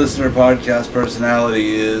 Your listener podcast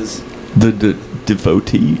personality is. The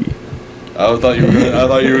devotee. I thought you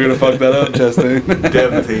were gonna fuck that up, Chastain.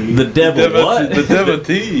 Devotee. The devil. What? The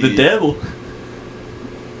devotee. The devil.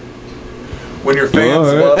 When your fans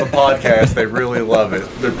All right. love a podcast, they really love it.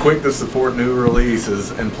 They're quick to support new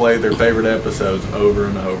releases and play their favorite episodes over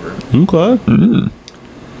and over. Okay.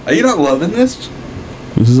 Are you not loving this?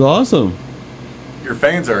 This is awesome. Your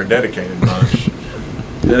fans are a dedicated bunch.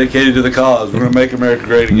 Dedicated to the cause. We're gonna make America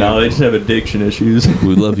great again. No, they just have addiction issues.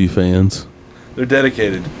 We love you, fans. They're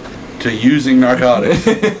dedicated to using narcotics.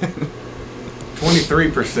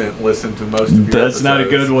 23% listen to most of your That's not a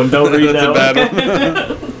good one. Don't read That's a that bad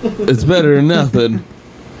one. one. It's better than nothing.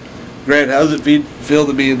 Grant, how does it feel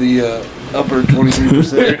to be in the upper 23%?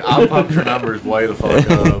 Dude, I pumped your numbers way the fuck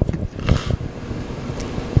up.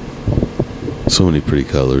 So many pretty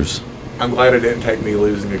colors. I'm glad it didn't take me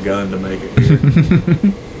losing a gun to make it here.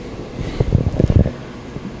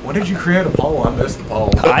 When did you create a poll? I missed the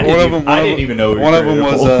poll. I didn't even know. One of them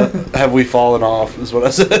was, "Have we fallen off?" Is what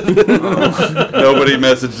I said. Nobody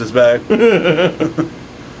messaged us back.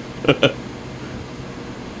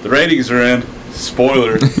 The ratings are in.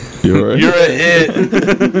 Spoiler. You're a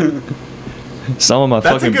hit. Some of my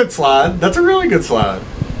That's a good slide. That's a really good slide.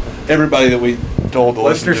 Everybody that we told the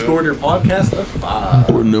listener scored your podcast a 5.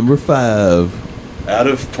 We're number 5 out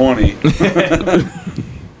of 20.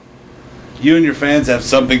 You and your fans have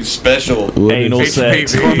something special. Anal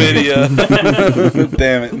sex. Chlamydia.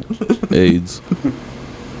 Damn it. AIDS.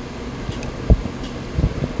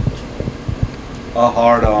 A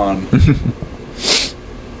hard on.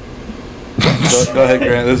 Go ahead,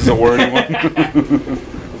 Grant. This is a wordy one.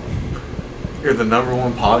 You're the number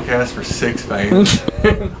 1 podcast for 6 fans.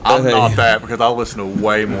 I'm not that because I listen to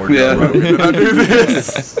way more Joe Rogan than I do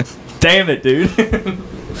this. Damn it, dude.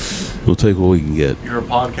 We'll take what we can get. You're a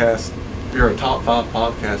podcast. You're a top 5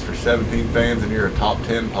 podcast for 17 fans, and you're a top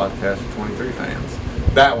 10 podcast for 23 fans.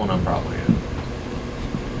 That one I'm probably in.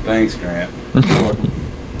 Thanks, Grant.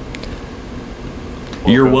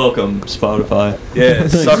 You're welcome, Spotify. Yeah,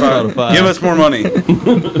 Spotify. Give us more money.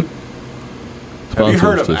 Have you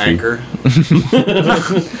heard of Anchor?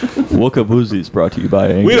 Wooka Boozy is brought to you by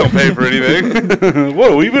Anchor. We don't pay for anything.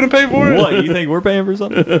 What, are we going to pay for it? What, you think we're paying for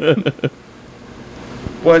something?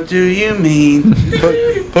 What do you mean?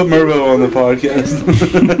 Put Mervo on the podcast.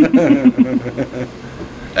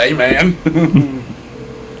 Hey, man.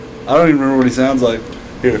 I don't even remember what he sounds like.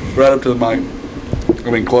 Here, right up to the mic. I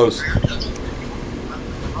mean, close.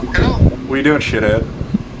 What are you doing, shithead?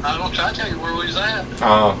 I don't try to tell you where we was at.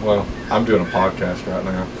 Well, I'm doing a podcast right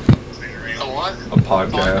now. A what? A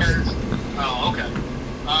podcast. Oh, okay.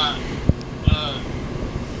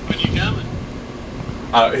 When you coming?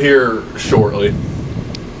 Here shortly.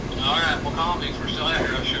 Alright, well call me if we're still out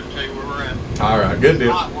here. I should tell you where we're at. Alright, good deal.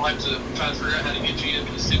 Right, we'll have to try to figure out how to get you in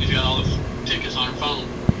as soon as you got all those tickets on your phone.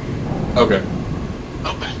 Okay.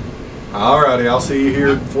 Okay. Alrighty, I'll see you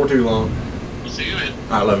here before too long. See you, man.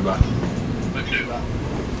 Alright, love you, bye. Love you, bye.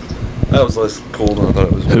 That was less cool than I thought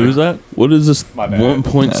it was. Who's that? What is this My bad. 1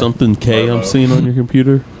 point something K I'm Mervo. seeing on your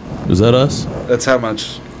computer? Is that us? That's how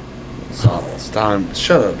much. It's time.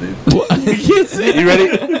 Shut up, dude. I can't see. You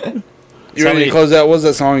ready? You ready to close out? What's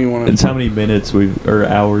that song you want to? It's how many minutes or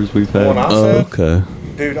hours we've had. What I Oh, said? okay.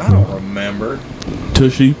 Dude, I don't remember.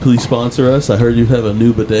 Tushy, please sponsor us. I heard you have a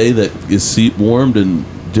new bidet that is seat warmed in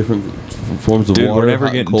different forms of Dude, water. we're never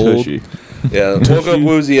hot and getting cold. tushy. Yeah,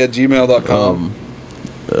 wookup@gmail.com.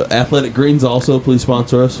 Athletic Greens also, please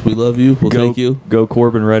sponsor us. We love you. We'll take you. Go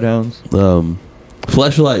Corbin Redhounds.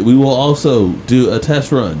 Fleshlight, we will also do a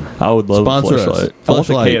test run. I would love Sponsor a us.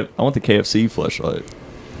 fleshlight. I want the KFC fleshlight.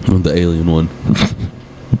 The alien one.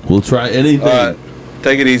 We'll try anything. All right,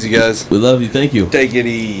 take it easy, guys. We love you. Thank you. Take it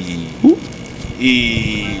easy.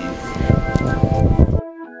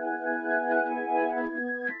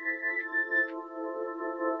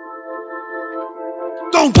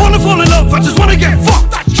 Don't wanna fall in love, I just wanna get fucked.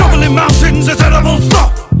 Traveling mountains, a terrible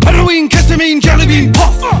stuff. Heroin, ketamine, jelly bean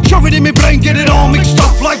puff. Shove it in my brain, get it all mixed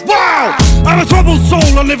up. Like wow, I'm a troubled soul.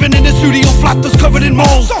 I'm living in a studio flat that's covered in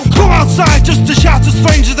mold. Go outside just to shout to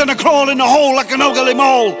strangers, then I crawl in a hole like an ugly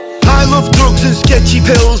mole. I love drugs and sketchy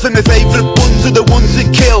pills, and my favourite ones are the ones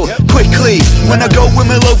that kill quickly. When I go when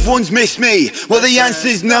my loved ones miss me, well the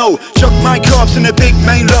answer's no. Chuck my corpse in a big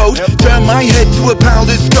main road, turn my head to a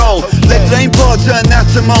powdered skull. Let rain pour, turn that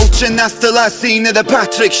to mulch, and that's the last scene of the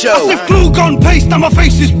Patrick show. I sniff glue gun paste, now my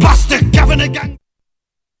face is plastic. Having a gang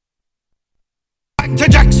back to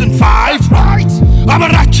Jackson 5. I'm a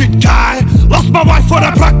ratchet guy, lost my wife when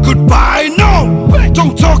I packed goodbye. No,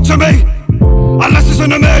 don't talk to me unless it's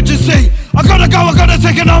an emergency. I gotta go, I gotta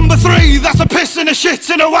take a number 3. That's a piss and a shit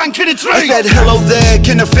and a wank in a tree. I said hello there,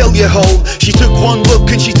 can I fill your hole? She took one look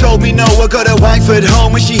and she told me no. I got a wife at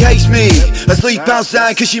home and she hates me. I sleep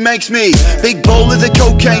outside cause she makes me. Big bowl of the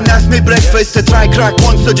cocaine, that's me breakfast. I tried crack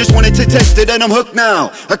once, I just wanted to test it and I'm hooked now.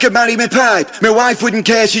 I could marry my pipe, my wife wouldn't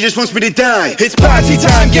care, she just wants me to die. It's party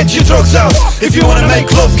time, get your drugs out. If you wanna make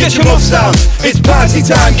love, get your muffs out. It's party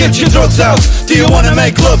time, get your drugs out. Do you wanna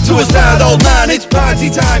make love to a sad old man? It's party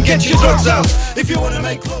time, get your drugs out. If you wanna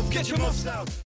make love, get your muffs out.